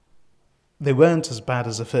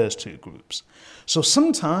the first two groups. So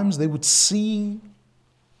sometimes they would see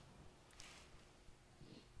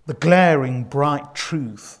the glaring bright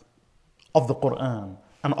truth of the Quran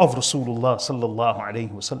and of Rasulullah sallallahu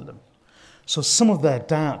alayhi wasallam. So some of their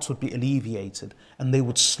doubts would be alleviated and they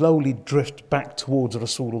would slowly drift back towards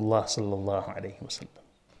Rasulullah sallallahu alayhi wasallam.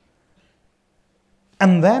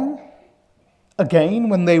 And then, again,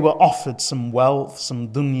 when they were offered some wealth, some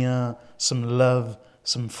dunya, some love,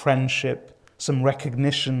 some friendship, some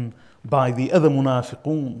recognition by the other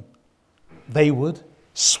munafiqun, they would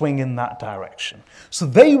swing in that direction. So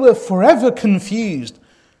they were forever confused,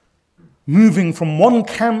 moving from one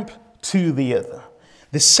camp to the other.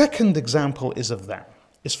 The second example is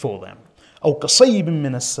for them. أو كصيب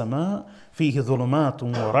من السماء فيه ظلمات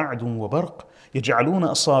ورعد وبرق يجعلون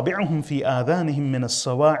أصابعهم في آذانهم من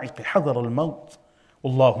الصواعق حذر الموت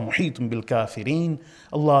والله محيط بالكافرين.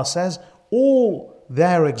 Allah says, all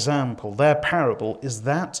their example, their parable is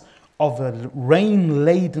that of a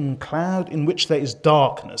rain-laden cloud in which there is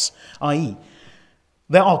darkness, i.e.,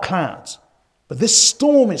 there are clouds. But this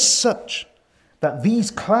storm is such that these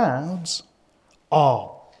clouds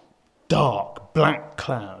are dark, black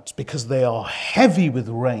clouds because they are heavy with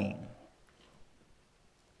rain.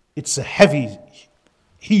 It's a heavy,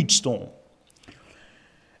 huge storm.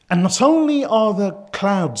 And not only are the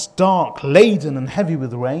clouds dark, laden and heavy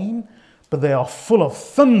with rain, but they are full of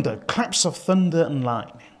thunder, claps of thunder and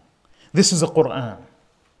lightning. This is the Quran.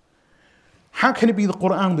 How can it be the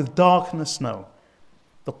Quran with darkness? No.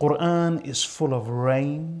 The Quran is full of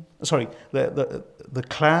rain. The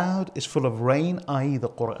cloud is full of rain, i.e. the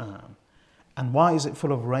Quran. And why is it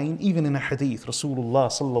full of rain? Even in a hadith, Rasulullah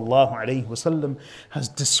sallallahu alayhi wasallam has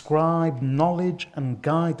described knowledge and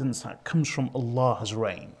guidance that comes from Allah as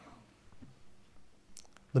rain.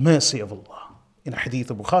 The mercy of Allah. In a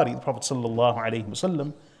hadith of Bukhari, the Prophet sallallahu alayhi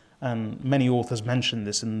wasallam, and many authors mention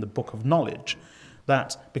this in the book of knowledge,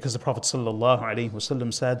 that because the Prophet sallallahu alayhi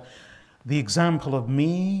wasallam said, the example of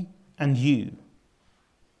me and you,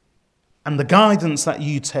 and the guidance that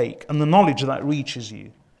you take, and the knowledge that reaches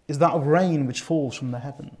you, is that of rain which falls from the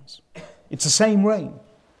heavens. It's the same rain,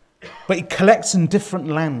 but it collects in different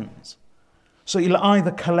lands. So it'll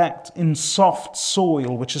either collect in soft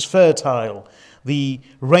soil, which is fertile. The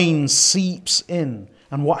rain seeps in,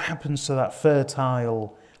 and what happens to that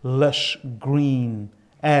fertile, lush, green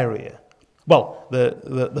area? Well,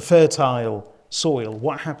 the fertile soil,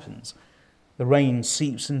 what happens? The rain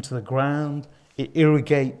seeps into the ground, it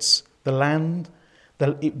irrigates the land,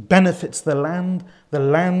 it benefits the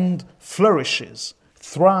land flourishes,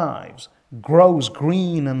 thrives, grows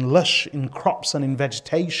green and lush in crops and in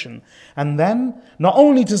vegetation. And then, not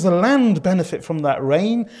only does the land benefit from that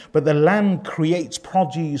rain, but the land creates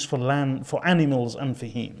produce for animals and for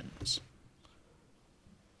humans.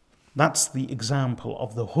 That's the example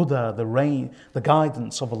of the huda, the rain, the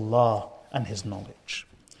guidance of Allah and His knowledge.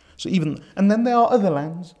 And then there are other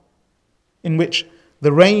lands in which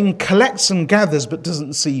the rain collects and gathers but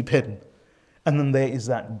doesn't seep in. And then there is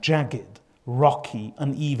that jagged, rocky,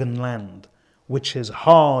 uneven land which is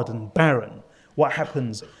hard and barren. What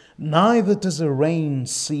happens? Neither does the rain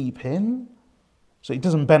seep in, so it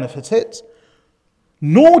doesn't benefit it,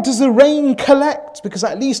 nor does the rain collect, because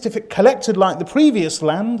at least if it collected like the previous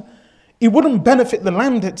land, It wouldn't benefit the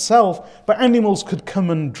land itself, but animals could come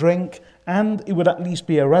and drink, and it would at least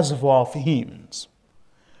be a reservoir for humans.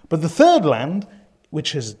 But the third land,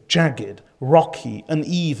 which is jagged, rocky,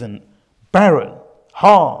 uneven, barren,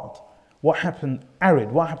 hard,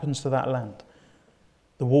 arid, what happens to that land?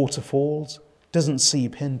 The water falls, doesn't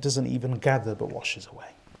seep in, doesn't even gather, but washes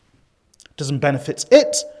away. Doesn't benefit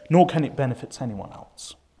it, nor can it benefit anyone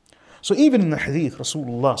else. So even in the hadith,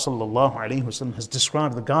 Rasulullah sallallahu alayhi wasallam has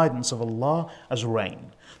described the guidance of Allah as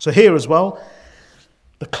rain. So here as well,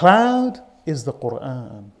 the cloud is the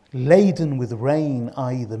Quran, laden with rain,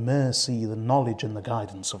 i.e. the mercy, the knowledge and the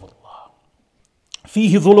guidance of Allah.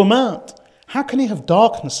 Fihi dhulumat. How can he have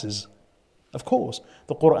darknesses? Of course,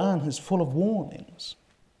 the Quran is full of warnings.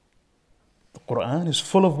 The Quran is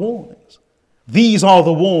full of warnings. These are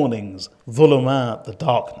the warnings, dhulumat, the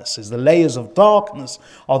darknesses, the layers of darkness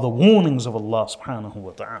are the warnings of Allah subhanahu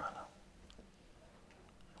wa ta'ala.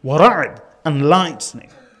 Wara'd, and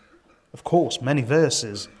lightning. Of course, many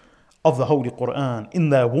verses of the Holy Quran in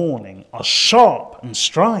their warning are sharp and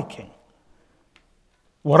striking.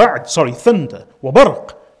 Thunder,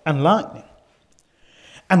 wabarq, and lightning.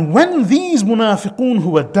 And when these munafiqun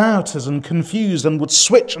who were doubters and confused and would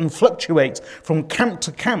switch and fluctuate from camp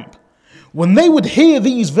to camp, when they would hear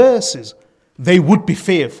these verses, they would be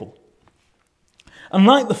fearful.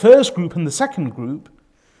 Unlike the first group and the second group,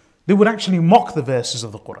 they would actually mock the verses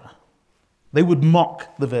of the Quran. They would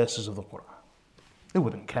mock the verses of the Quran. They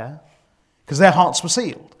wouldn't care, because their hearts were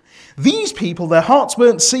sealed. These people, their hearts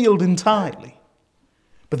weren't sealed entirely,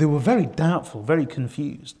 but they were very doubtful, very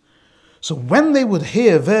confused. So when they would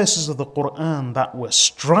hear verses of the Quran that were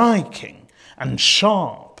striking and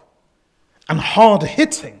sharp and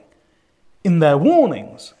hard-hitting in their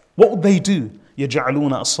warnings, what would they do?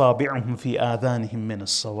 يَجْعَلُونَ أَصَابِعَهُمْ فِي آذَانِهِمْ مِنَ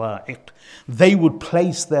الصَّوَاعِقِ. They would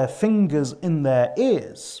place their fingers in their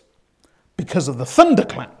ears because of the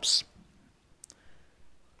thunderclaps.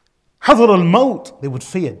 حَذَرَ الْمَوْتِ. They would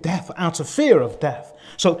fear death, out of fear of death.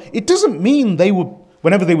 So it doesn't mean they would,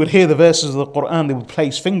 whenever they would hear the verses of the Quran, they would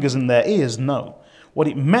place fingers in their ears. No. What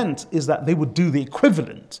it meant is that they would do the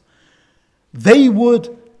equivalent. They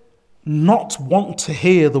would not want to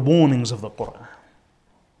hear the warnings of the Quran.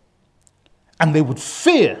 And they would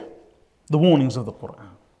fear the warnings of the Quran.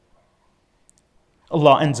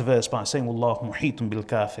 Allah ends the verse by saying, Wallahu muhitun bil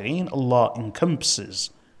kafirin. Allah encompasses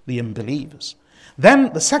the unbelievers.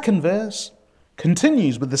 Then the second verse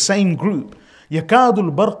continues with the same group. يَكَادُ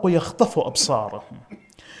الْبَرْقُ يَخْطَفُ أَبْصَارَهُم.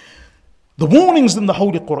 The warnings in the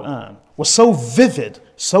Holy Quran were so vivid,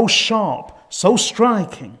 so sharp, so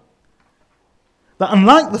striking, that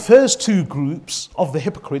unlike the first two groups of the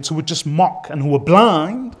hypocrites who would just mock and who were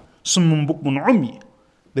blind, summun bukmun umyi,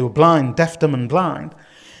 they were blind, deaf, dumb and blind,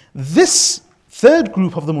 this third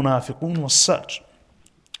group of the munafiqun was such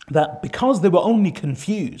that because they were only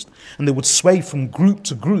confused and they would sway from group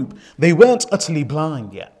to group, they weren't utterly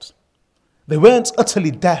blind yet. They weren't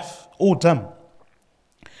utterly deaf or dumb.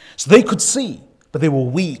 So they could see, but they were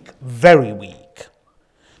weak, very weak.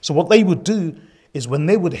 So what they would do is when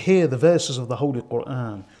they would hear the verses of the Holy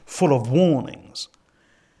Quran full of warnings,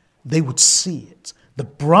 they would see it. The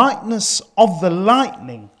brightness of the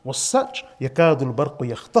lightning was such, يَكَادُ الْبَرْقُ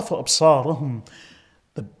يَخْطَفُ أَبْصَارَهُم.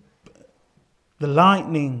 The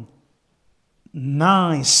lightning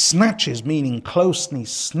nigh snatches, meaning closely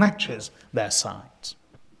snatches their sight.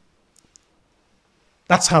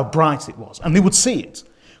 That's how bright it was. And they would see it.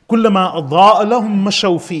 كُلَّمَا أَضَاءَ لَهُم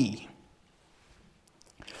مَشَوْا فِيهِ.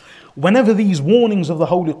 Whenever these warnings of the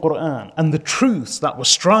Holy Quran and the truths that were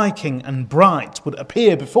striking and bright would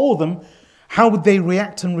appear before them, how would they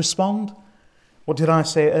react and respond? What did I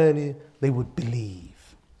say earlier? They would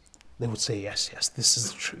believe. They would say, yes, this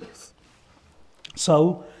is the truth.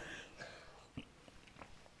 So,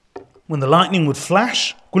 when the lightning would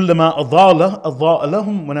flash, كُلَّمَا أَضَاءَ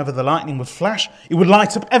لَهُم, whenever the lightning would flash, it would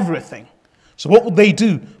light up everything. So what would they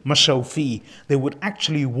do? مَشَوْا فِيهِ. They would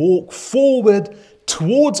actually walk forward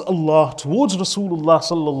towards Allah, towards Rasulullah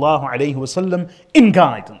sallallahu alayhi wasallam in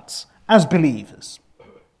guidance as believers.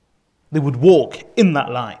 They would walk in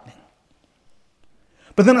that lightning.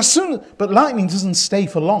 But then but lightning doesn't stay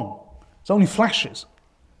for long. It's only flashes.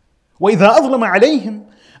 وَإِذَا أَظْلَمَ عَلَيْهِمْ.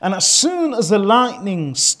 And as soon as the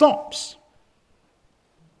lightning stops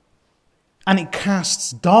and it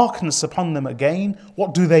casts darkness upon them again,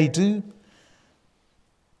 what do?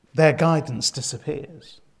 Their guidance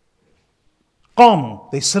disappears.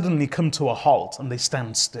 They suddenly come to a halt and they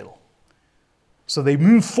stand still. So they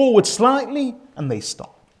move forward slightly and they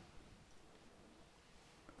stop.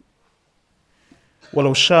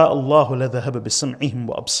 وَلَوْ شَاءَ اللَّهُ لَذَهَبَ بِسَمْعِهِمْ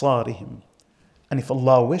وَأَبْصَارِهِمْ. And if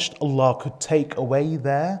Allah wished, Allah could take away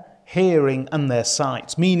their hearing and their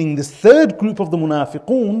sight. Meaning this third group of the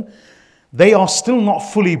munafiqun, they are still not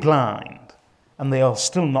fully blind and they are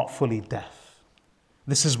still not fully deaf.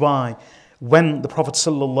 This is why when the Prophet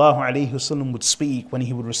ﷺ would speak, when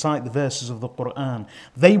he would recite the verses of the Quran,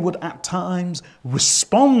 they would at times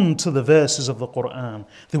respond to the verses of the Quran.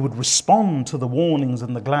 They would respond to the warnings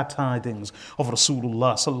and the glad tidings of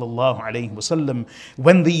Rasulullah ﷺ.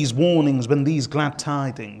 When these warnings, when these glad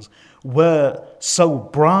tidings were so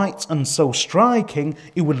bright and so striking,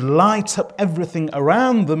 it would light up everything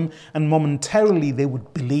around them, and momentarily they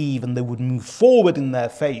would believe and they would move forward in their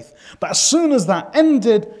faith. But as soon as that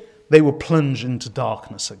ended, they were plunged into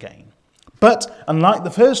darkness again. But unlike the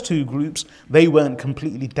first two groups, they weren't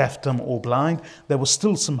completely deaf, dumb or blind. There was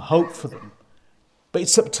still some hope for them. But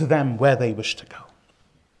it's up to them where they wish to go.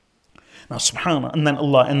 Now subhanAllah, and then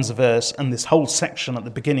Allah ends the verse and this whole section at the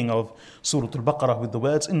beginning of Surah Al-Baqarah with the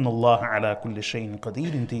words, Inna Allah ala kulli shayin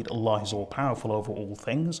qadir. Indeed, Allah is all powerful over all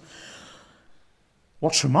things.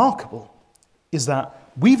 What's remarkable is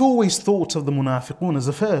that we've always thought of the munafiqun as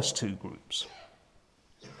the first two groups.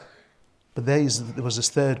 But there was this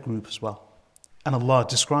third group as well. And Allah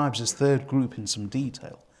describes this third group in some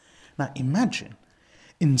detail. Now imagine,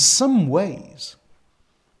 in some ways,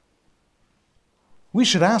 we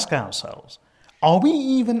should ask ourselves, are we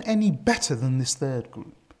even any better than this third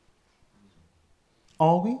group?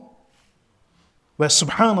 Are we? Where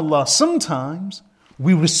subhanAllah, sometimes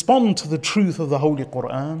we respond to the truth of the Holy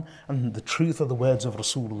Quran and the truth of the words of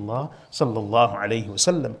Rasulullah sallallahu alayhi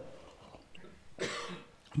wasallam.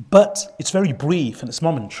 But it's very brief and it's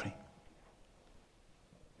momentary.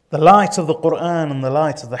 The light of the Quran and the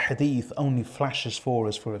light of the Hadith only flashes for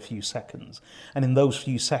us for a few seconds. And in those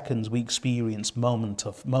few seconds we experience moments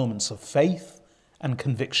of faith and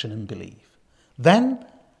conviction and belief. Then,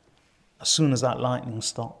 as soon as that lightning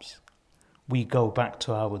stops, we go back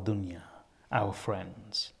to our dunya, our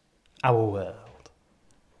friends, our world.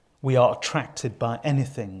 We are attracted by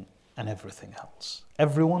anything and everything else.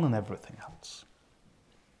 Everyone and everything else.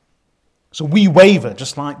 So we waver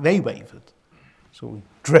just like they wavered. So we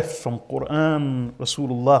drift from Quran,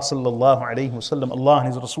 Rasulullah sallallahu alayhi wasallam, Allah and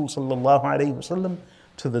His Rasul sallallahu alayhi wasallam,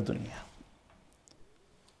 to the dunya.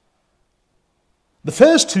 The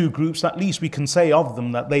first two groups, at least we can say of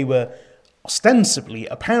them that they were ostensibly,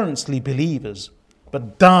 apparently believers,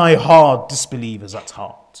 but die-hard disbelievers at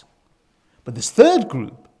heart. But this third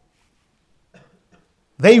group,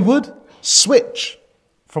 they would switch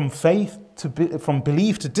from from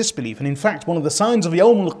belief to disbelief. And in fact, one of the signs of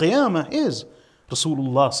Yawm al-Qiyamah is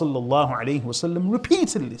Rasulullah sallallahu alayhi wasallam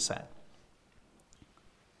repeatedly said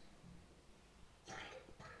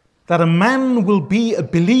that a man will be a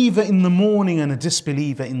believer in the morning and a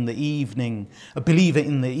disbeliever in the evening, a believer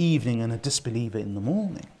in the evening and a disbeliever in the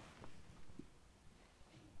morning.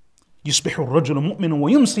 يُصْبِحُ الرَّجُلُ مُؤْمِنًا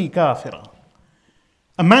وَيُمْسِي كَافِرًا.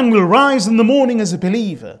 A man will rise in the morning as a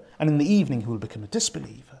believer, and in the evening he will become a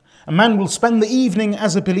disbeliever. A man will spend the evening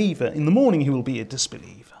as a believer, in the morning he will be a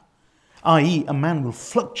disbeliever. I.e., a man will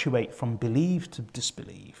fluctuate from belief to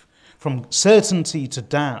disbelief, from certainty to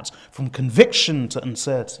doubt, from conviction to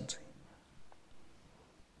uncertainty.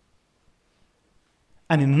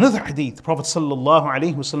 And in another hadith, the Prophet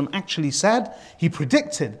ﷺ actually said, he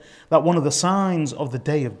predicted that one of the signs of the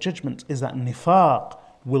Day of Judgment is that nifaq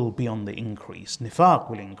will be on the increase.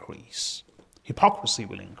 Nifaq will increase. Hypocrisy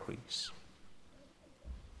will increase.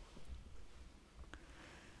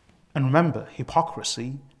 And remember,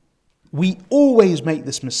 hypocrisy, we always make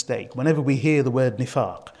this mistake whenever we hear the word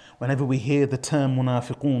nifaq, whenever we hear the term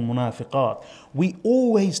munafiqun, munafiqat, we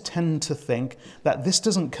always tend to think that this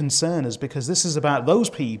doesn't concern us because this is about those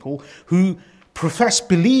people who profess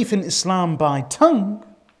belief in Islam by tongue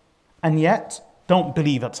and yet don't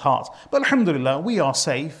believe at heart. But alhamdulillah, we are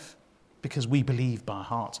safe because we believe by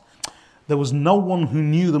heart. There was no one who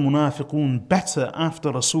knew the munafiqun better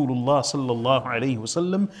after Rasulullah sallallahu alayhi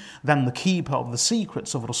wasallam than the keeper of the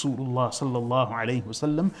secrets of Rasulullah sallallahu alayhi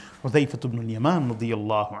wasallam, Hudhayfah ibn al-Yaman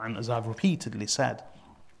radiyallahu anhu, as I've repeatedly said.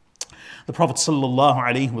 The Prophet sallallahu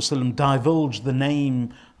alayhi wasallam divulged the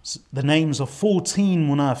names of 14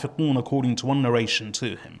 munafiqun according to one narration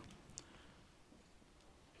to him.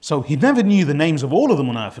 So he never knew the names of all of the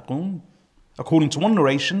munafiqun. According to one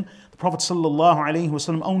narration, the Prophet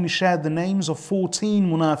ﷺ only shared the names of 14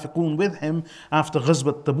 munafiqun with him after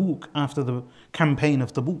Ghazwat Tabuk, after the campaign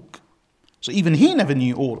of Tabuk. So even he never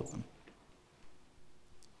knew all of them.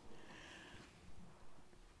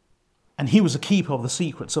 And he was a keeper of the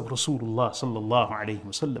secrets of Rasulullah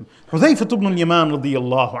ﷺ. Hudhayfah ibn al-Yaman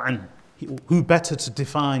radiyallahu anhu, who better to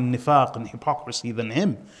define nifaq and hypocrisy than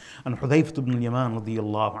him? And Hudhayfah ibn al-Yaman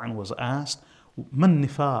radiyallahu anhu was asked, Man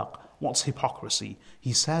nifaq, what's hypocrisy?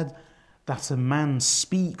 He said that a man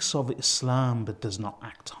speaks of Islam but does not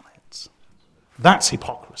act on it. That's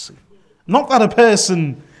hypocrisy. Not that a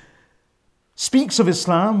person speaks of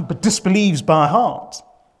Islam but disbelieves by heart,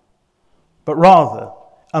 but rather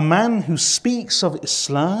a man who speaks of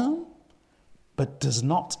Islam but does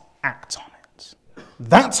not act on it.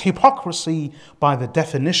 That's hypocrisy by the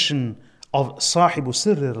definition of Sahibu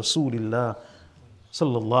Sirri Rasulillah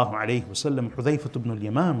sallallahu alayhi wasallam, Hudhayfah ibn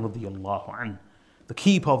al-Yaman radiyallahu anhu, the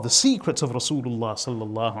keeper of the secrets of Rasulullah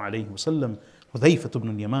sallallahu alayhi wasallam, Hudhayfah ibn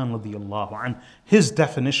al-Yaman radiyallahu anhu. His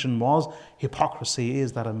definition was, hypocrisy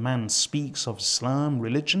is that a man speaks of Islam,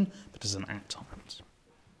 religion, but doesn't act on it.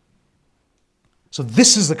 So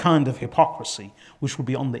this is the kind of hypocrisy which will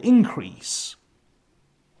be on the increase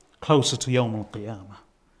closer to Yawm al-Qiyamah.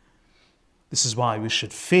 This is why we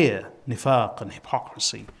should fear nifaq and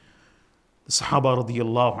hypocrisy. The Sahaba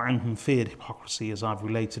radiyallahu anhum feared hypocrisy, as I've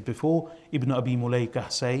related before. Ibn Abi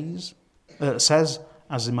Mulaykah says,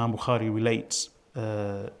 as Imam Bukhari relates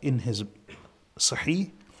in his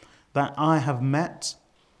Sahih, that I have met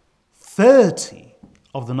 30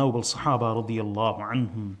 of the noble Sahaba radiyallahu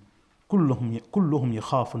anhum, كلهم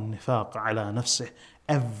يخاف النفاق على نفسه.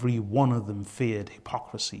 Every one of them feared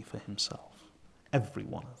hypocrisy for himself. Every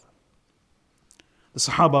one of them. The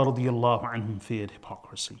Sahaba radiyallahu anhum feared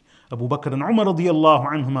hypocrisy. Abu Bakr and Umar radiyallahu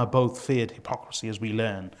anhum both feared hypocrisy, as we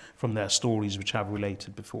learn from their stories which I've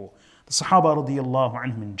related before. The Sahaba radiyallahu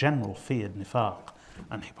anhum in general feared nifaq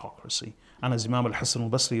and hypocrisy. And as Imam al-Hasan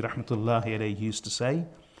al-Basri rahmatullahi alayhi used to say,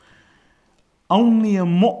 only a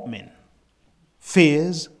mu'min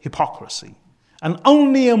fears hypocrisy, and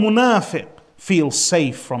only a munafiq feels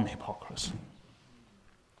safe from hypocrisy.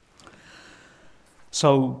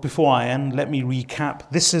 So before I end, let me recap.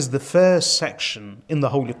 This is the first section in the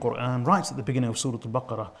Holy Quran, right at the beginning of Surah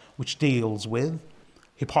Al-Baqarah, which deals with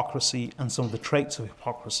hypocrisy and some of the traits of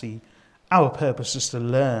hypocrisy. Our purpose is to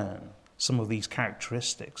learn some of these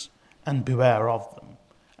characteristics and beware of them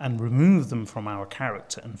and remove them from our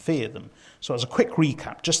character and fear them. So as a quick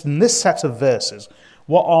recap, just in this set of verses,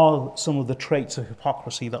 what are some of the traits of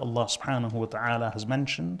hypocrisy that Allah subhanahu wa ta'ala has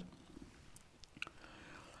mentioned?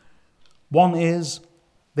 One is,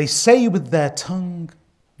 they say with their tongue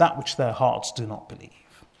that which their hearts do not believe.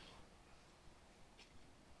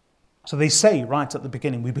 So they say right at the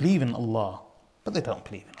beginning, we believe in Allah, but they don't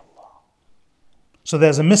believe in Allah. So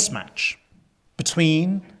there's a mismatch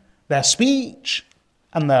between their speech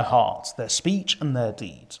and their hearts, their speech and their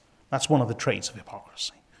deeds. That's one of the traits of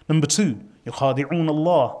hypocrisy. Number 2, يُخَادِعُونَ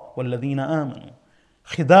اللَّهَ وَالَّذِينَ آمَنُوا.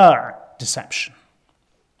 Khida', deception.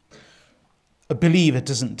 A believer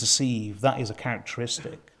doesn't deceive. That is a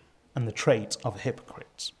characteristic and the trait of a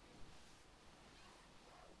hypocrite.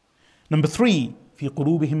 Number 3, في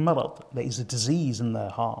قلوبهم مرض. There is a disease in their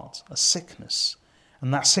heart, a sickness,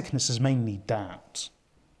 and that sickness is mainly doubt.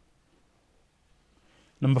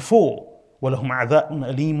 Number 4, وَلَهُمْ عَذَابٌ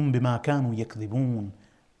أَلِيمٌ بِمَا كَانُوا يَكْذِبُونَ.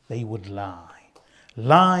 They would lie.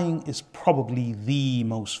 Lying is probably the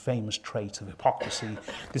most famous trait of hypocrisy.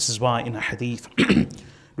 This is why in a hadith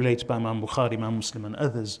related by Imam Bukhari, Imam Muslim and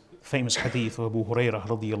others, famous hadith of Abu Hurairah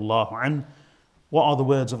radiyallahu anhu, what are the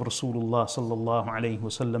words of Rasulullah sallallahu alayhi wa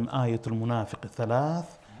sallam? Ayatul munafiq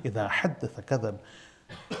thalath, idha haddatha kadhab.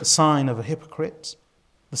 The sign of a hypocrite,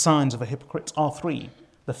 the signs of a hypocrite are 3.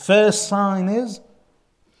 The first sign is,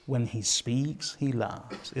 when he speaks, he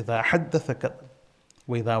lies. Idha haddatha kadhab.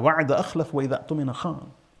 وَإِذَا وَعَدَ أَخْلَفَ وَإِذَا أَؤْتُمِنَ خَانَ.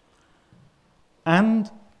 And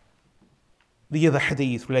the other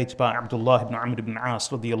hadith related by Abdullah ibn Amr ibn As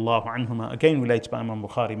radiyallahu anhuma, again related by Imam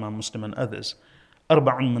Bukhari, Imam Muslim and others.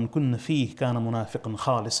 أربع من كن فيه كان منافقا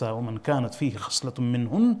خالصا ومن كانت فيه خصلة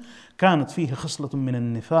منهن كانت فيه خصلة من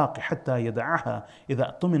النفاق حتى يدعها إذا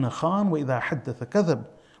أؤتمن خان وإذا حدث كذب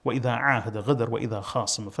وإذا عاهد غدر وإذا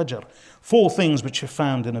خاصم فجر. 4 things which are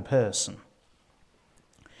found in a person.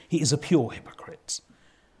 He is a pure hypocrite.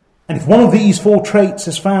 And if one of these 4 traits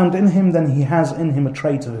is found in him, then he has in him a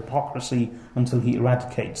trait of hypocrisy until he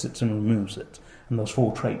eradicates it and removes it. And those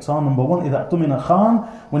 4 traits are, number 1, إِذَا أَؤْتُمِنَ خَانَ.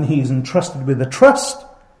 When he is entrusted with a trust,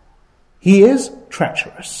 he is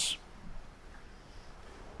treacherous.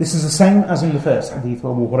 This is the same as in the first hadith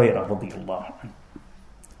of Abu Hurairah radiyallahu anhu.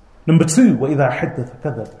 Number 2, وَإِذَا حَدَّثَ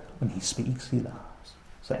كَذَبَ. When he speaks, he lies.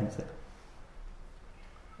 Same thing.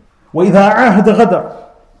 وَإِذَا عَاهَدَ غَدَرَ.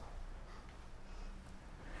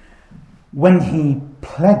 When he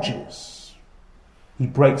pledges, he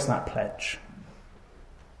breaks that pledge.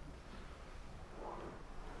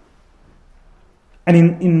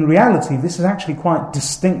 And in reality, this is actually quite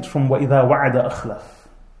distinct from وَإِذَا وَعَدَ أَخْلَفَ.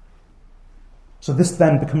 So this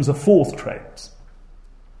then becomes a 4th trait.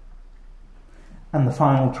 And the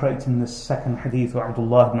final trait in this second hadith of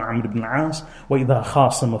Abdullah ibn Amr ibn al-As, وَإِذَا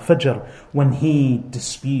خَاصَمَ فَجَرَ, when he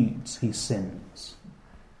disputes, he sins.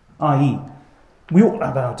 I.e., we all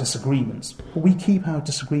have our disagreements, but we keep our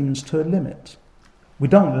disagreements to a limit. We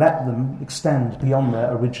don't let them extend beyond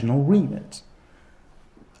their original remit.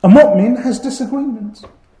 A mu'min has disagreements.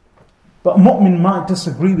 But a mu'min might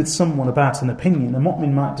disagree with someone about an opinion. A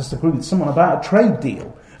mu'min might disagree with someone about a trade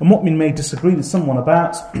deal. A mu'min may disagree with someone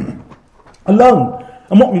about a loan.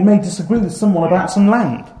 A mu'min may disagree with someone about some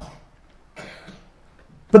land.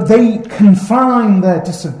 But they confine their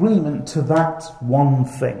disagreement to that one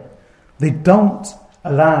thing. They don't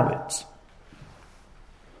allow it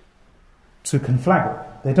to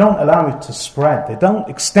conflagrate. They don't allow it to spread. They don't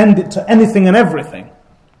extend it to anything and everything.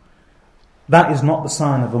 That is not the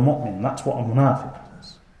sign of a mu'min. That's what a munafiq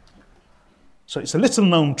does. So it's a little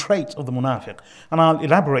known trait of the munafiq. And I'll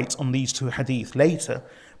elaborate on these two hadith later,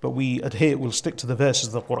 but we'll stick to the verses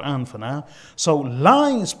of the Quran for now. So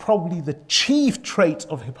lying is probably the chief trait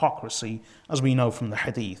of hypocrisy, as we know from the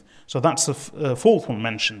hadith. So that's the fourth one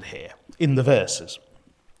mentioned here in the verses.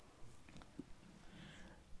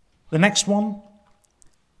 The next one,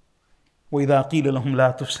 وَإِذَا قِيلَ لَهُمْ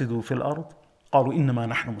لَا تُفْسِدُوا فِي الْأَرْضِ قَالُوا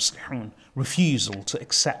إِنَّمَا نَحْنُ مُصْلِحُونَ. Refusal to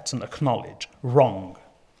accept and acknowledge wrong.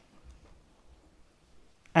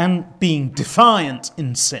 And being defiant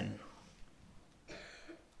in sin.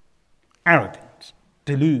 Arrogant,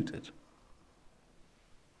 deluded.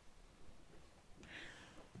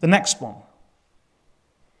 The next one.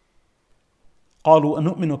 قَالُوا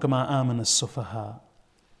أَنُؤْمِنُ كَمَا آمَنَ السُّفَهَاءُ.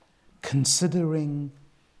 Considering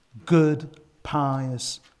good,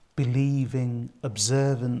 pious, believing,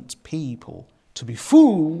 observant people to be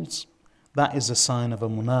fools, that is a sign of a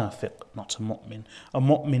munafiq, not a mu'min. A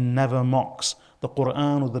mu'min never mocks the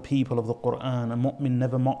Quran or the people of the Quran. A mu'min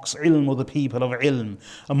never mocks ilm or the people of ilm.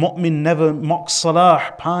 A mu'min never mocks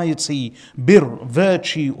salah, piety, bir,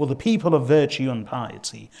 virtue, or the people of virtue and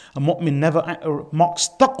piety. A mu'min never mocks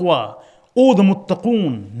taqwa or the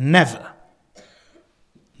muttaqoon. Never.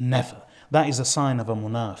 Never. That is a sign of a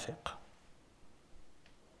munafiq.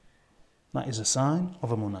 That is a sign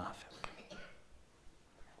of a munafiq.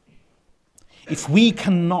 If we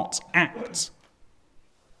cannot act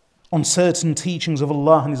on certain teachings of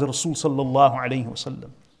Allah and His Rasul sallallahu alayhi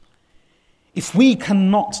wasallam, if we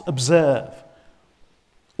cannot observe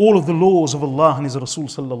all of the laws of Allah and His Rasul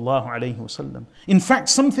sallallahu alayhi wasallam, in fact,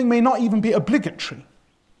 something may not even be obligatory.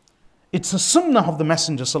 It's a sunnah of the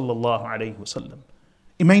Messenger sallallahu alayhi wasallam.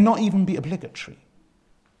 It may not even be obligatory.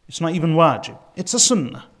 It's not even wajib. It's a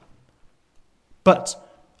sunnah. But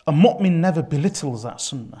a mu'min never belittles that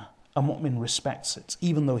sunnah. A mu'min respects it,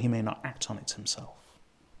 even though he may not act on it himself.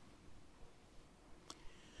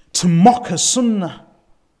 To mock a sunnah,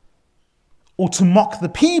 or to mock the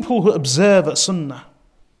people who observe a sunnah,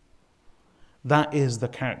 that is the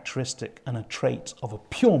characteristic and a trait of a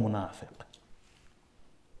pure munafiq.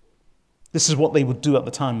 This is what they would do at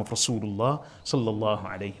the time of Rasulullah sallallahu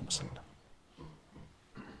alayhi wasallam.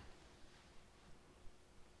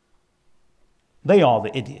 They are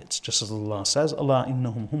the idiots, just as Allah says, Allah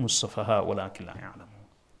innahum humus safaha walakin la ya'lamun.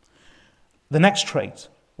 The next trait,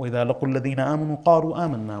 وَإِذَا لَقُوا الَّذِينَ آمَنُوا قَالُوا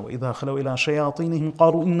آمَنَّا وَإِذَا خَلَوْا إِلَىٰ شَيَاطِينِهِمْ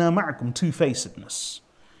قَالُوا إِنَّا مَعَكُمْ. Two-facedness.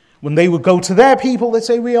 When they would go to their people, they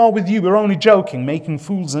say, we are with you, we're only joking, making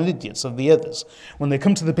fools and idiots of the others. When they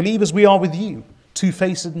come to the believers, we are with you.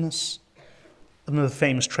 Two-facedness, another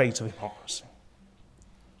famous trait of hypocrisy.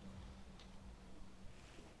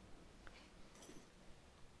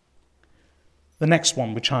 The next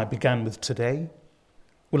one, which I began with today,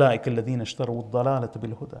 أُولَٰئِكَ الَّذِينَ اشْتَرَوُا الضَّلَالَةَ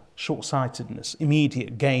بِالْهُدَى. Short-sightedness,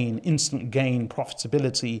 immediate gain, instant gain,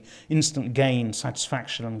 profitability, instant gain,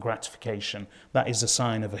 satisfaction and gratification. That is a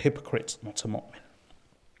sign of a hypocrite, not a mu'min.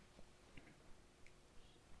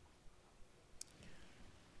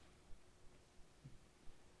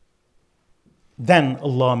 Then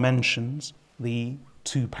Allah mentions the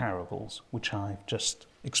two parables, which I've just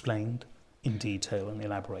explained in detail and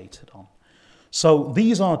elaborated on. So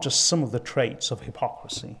these are just some of the traits of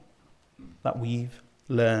hypocrisy that we've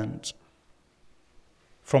learned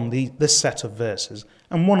from this set of verses.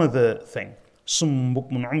 And one other thing, صُمٌّ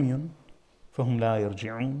بُكْمٌ عُمْيٌ فَهُمْ لَا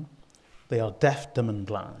يَرْجِعُونَ. They are deaf, dumb and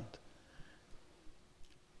blind.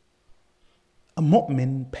 A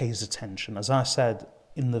mu'min pays attention. As I said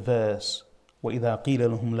in the verse, وَإِذَا قِيلَ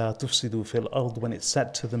لَهُمْ لَا تُفْسِدُوا فِي الْأَرْضِ, when it's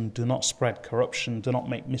said to them, do not spread corruption, do not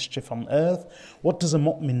make mischief on earth, what does a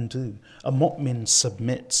mu'min do? A mu'min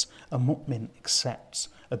submits, a mu'min accepts,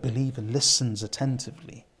 a believer listens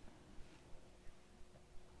attentively.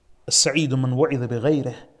 السعيد من وعظ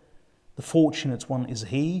بغيره. The fortunate one is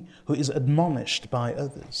he who is admonished by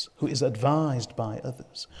others, who is advised by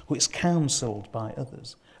others, who is counselled by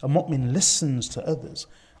others. A mu'min listens to others.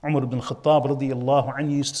 Umar ibn Khattab radiyallahu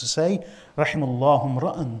anhu used to say, Rahimallahu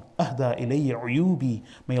mra'an ahda ilayya uyubi.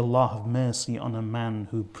 May Allah have mercy on a man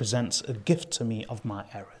who presents a gift to me of my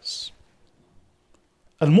errors.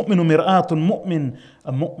 Al-mu'minu mir'atul mu'min.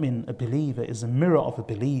 A mu'min, a believer, is a mirror of a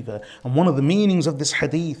believer. And one of the meanings of this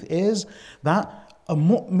hadith is that a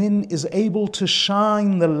mu'min is able to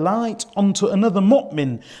shine the light onto another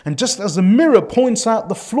mu'min. And just as a mirror points out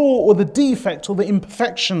the flaw or the defect or the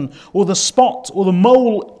imperfection or the spot or the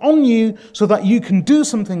mole on you so that you can do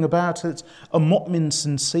something about it, a mu'min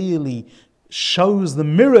sincerely shows the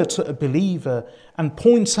mirror to a believer and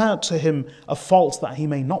points out to him a fault that he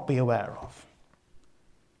may not be aware of.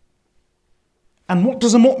 And what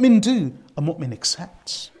does a mu'min do? A mu'min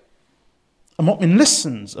accepts. A mu'min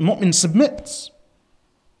listens. A mu'min submits.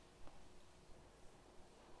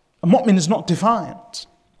 A mu'min is not defiant.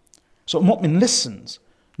 So a mu'min listens.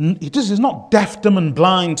 He's not deaf, dumb and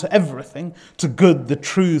blind to everything, to good, the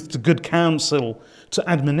truth, to good counsel, to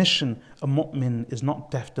admonition. A mu'min is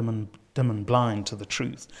not deaf, dumb and blind to the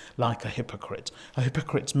truth, like a hypocrite. A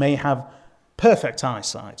hypocrite may have perfect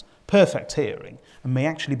eyesight, perfect hearing, and may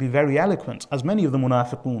actually be very eloquent, as many of the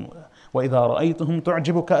munafiqun were. وَإِذَا رَأَيْتَهُمْ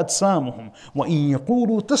تُعْجِبُكَ أَجْسَامُهُمْ وَإِن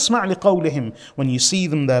يَقُولُوا تَسْمَعْ لِقَوْلِهِمْ. When you see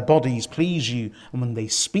them, their bodies please you, and when they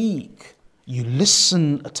speak, you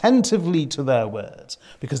listen attentively to their words,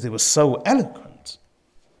 because they were so eloquent.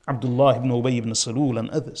 Abdullah ibn Ubay ibn Salul and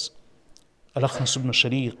others, Al-Akhnas ibn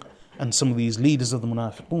Shariq, and some of these leaders of the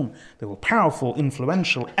munafiqun, they were powerful,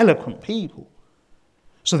 influential, eloquent people.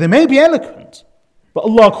 So they may be eloquent, but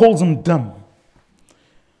Allah calls them dumb.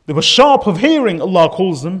 They were sharp of hearing, Allah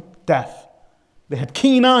calls them deaf. They had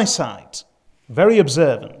keen eyesight, very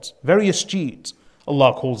observant, very astute,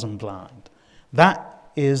 Allah calls them blind.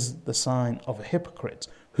 That is the sign of a hypocrite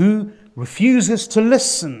who refuses to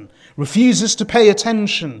listen, refuses to pay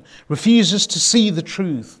attention, refuses to see the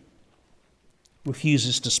truth,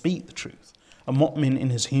 refuses to speak the truth. A mu'min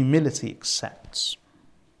in his humility accepts.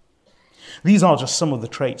 These are just some of the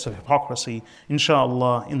traits of hypocrisy.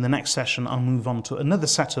 Inshallah, in the next session, I'll move on to another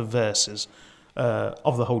set of verses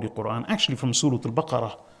of the Holy Quran, actually from Surah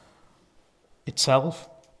Al-Baqarah itself.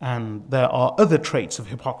 And there are other traits of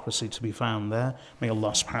hypocrisy to be found there. May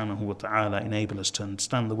Allah subhanahu wa ta'ala enable us to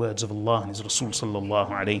understand the words of Allah and His Rasul sallallahu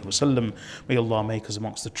alayhi wa sallam. May Allah make us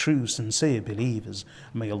amongst the true, sincere believers.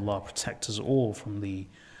 May Allah protect us all from the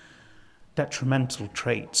detrimental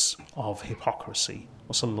traits of hypocrisy.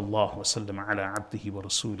 وصلى الله وسلم على عبده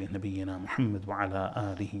ورسوله نبينا محمد وعلى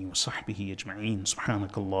آله وصحبه أجمعين.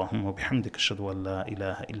 سبحانك اللهم وبحمدك أشهد أن لا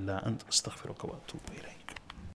إله إلا أنت أستغفرك وأتوب إليك.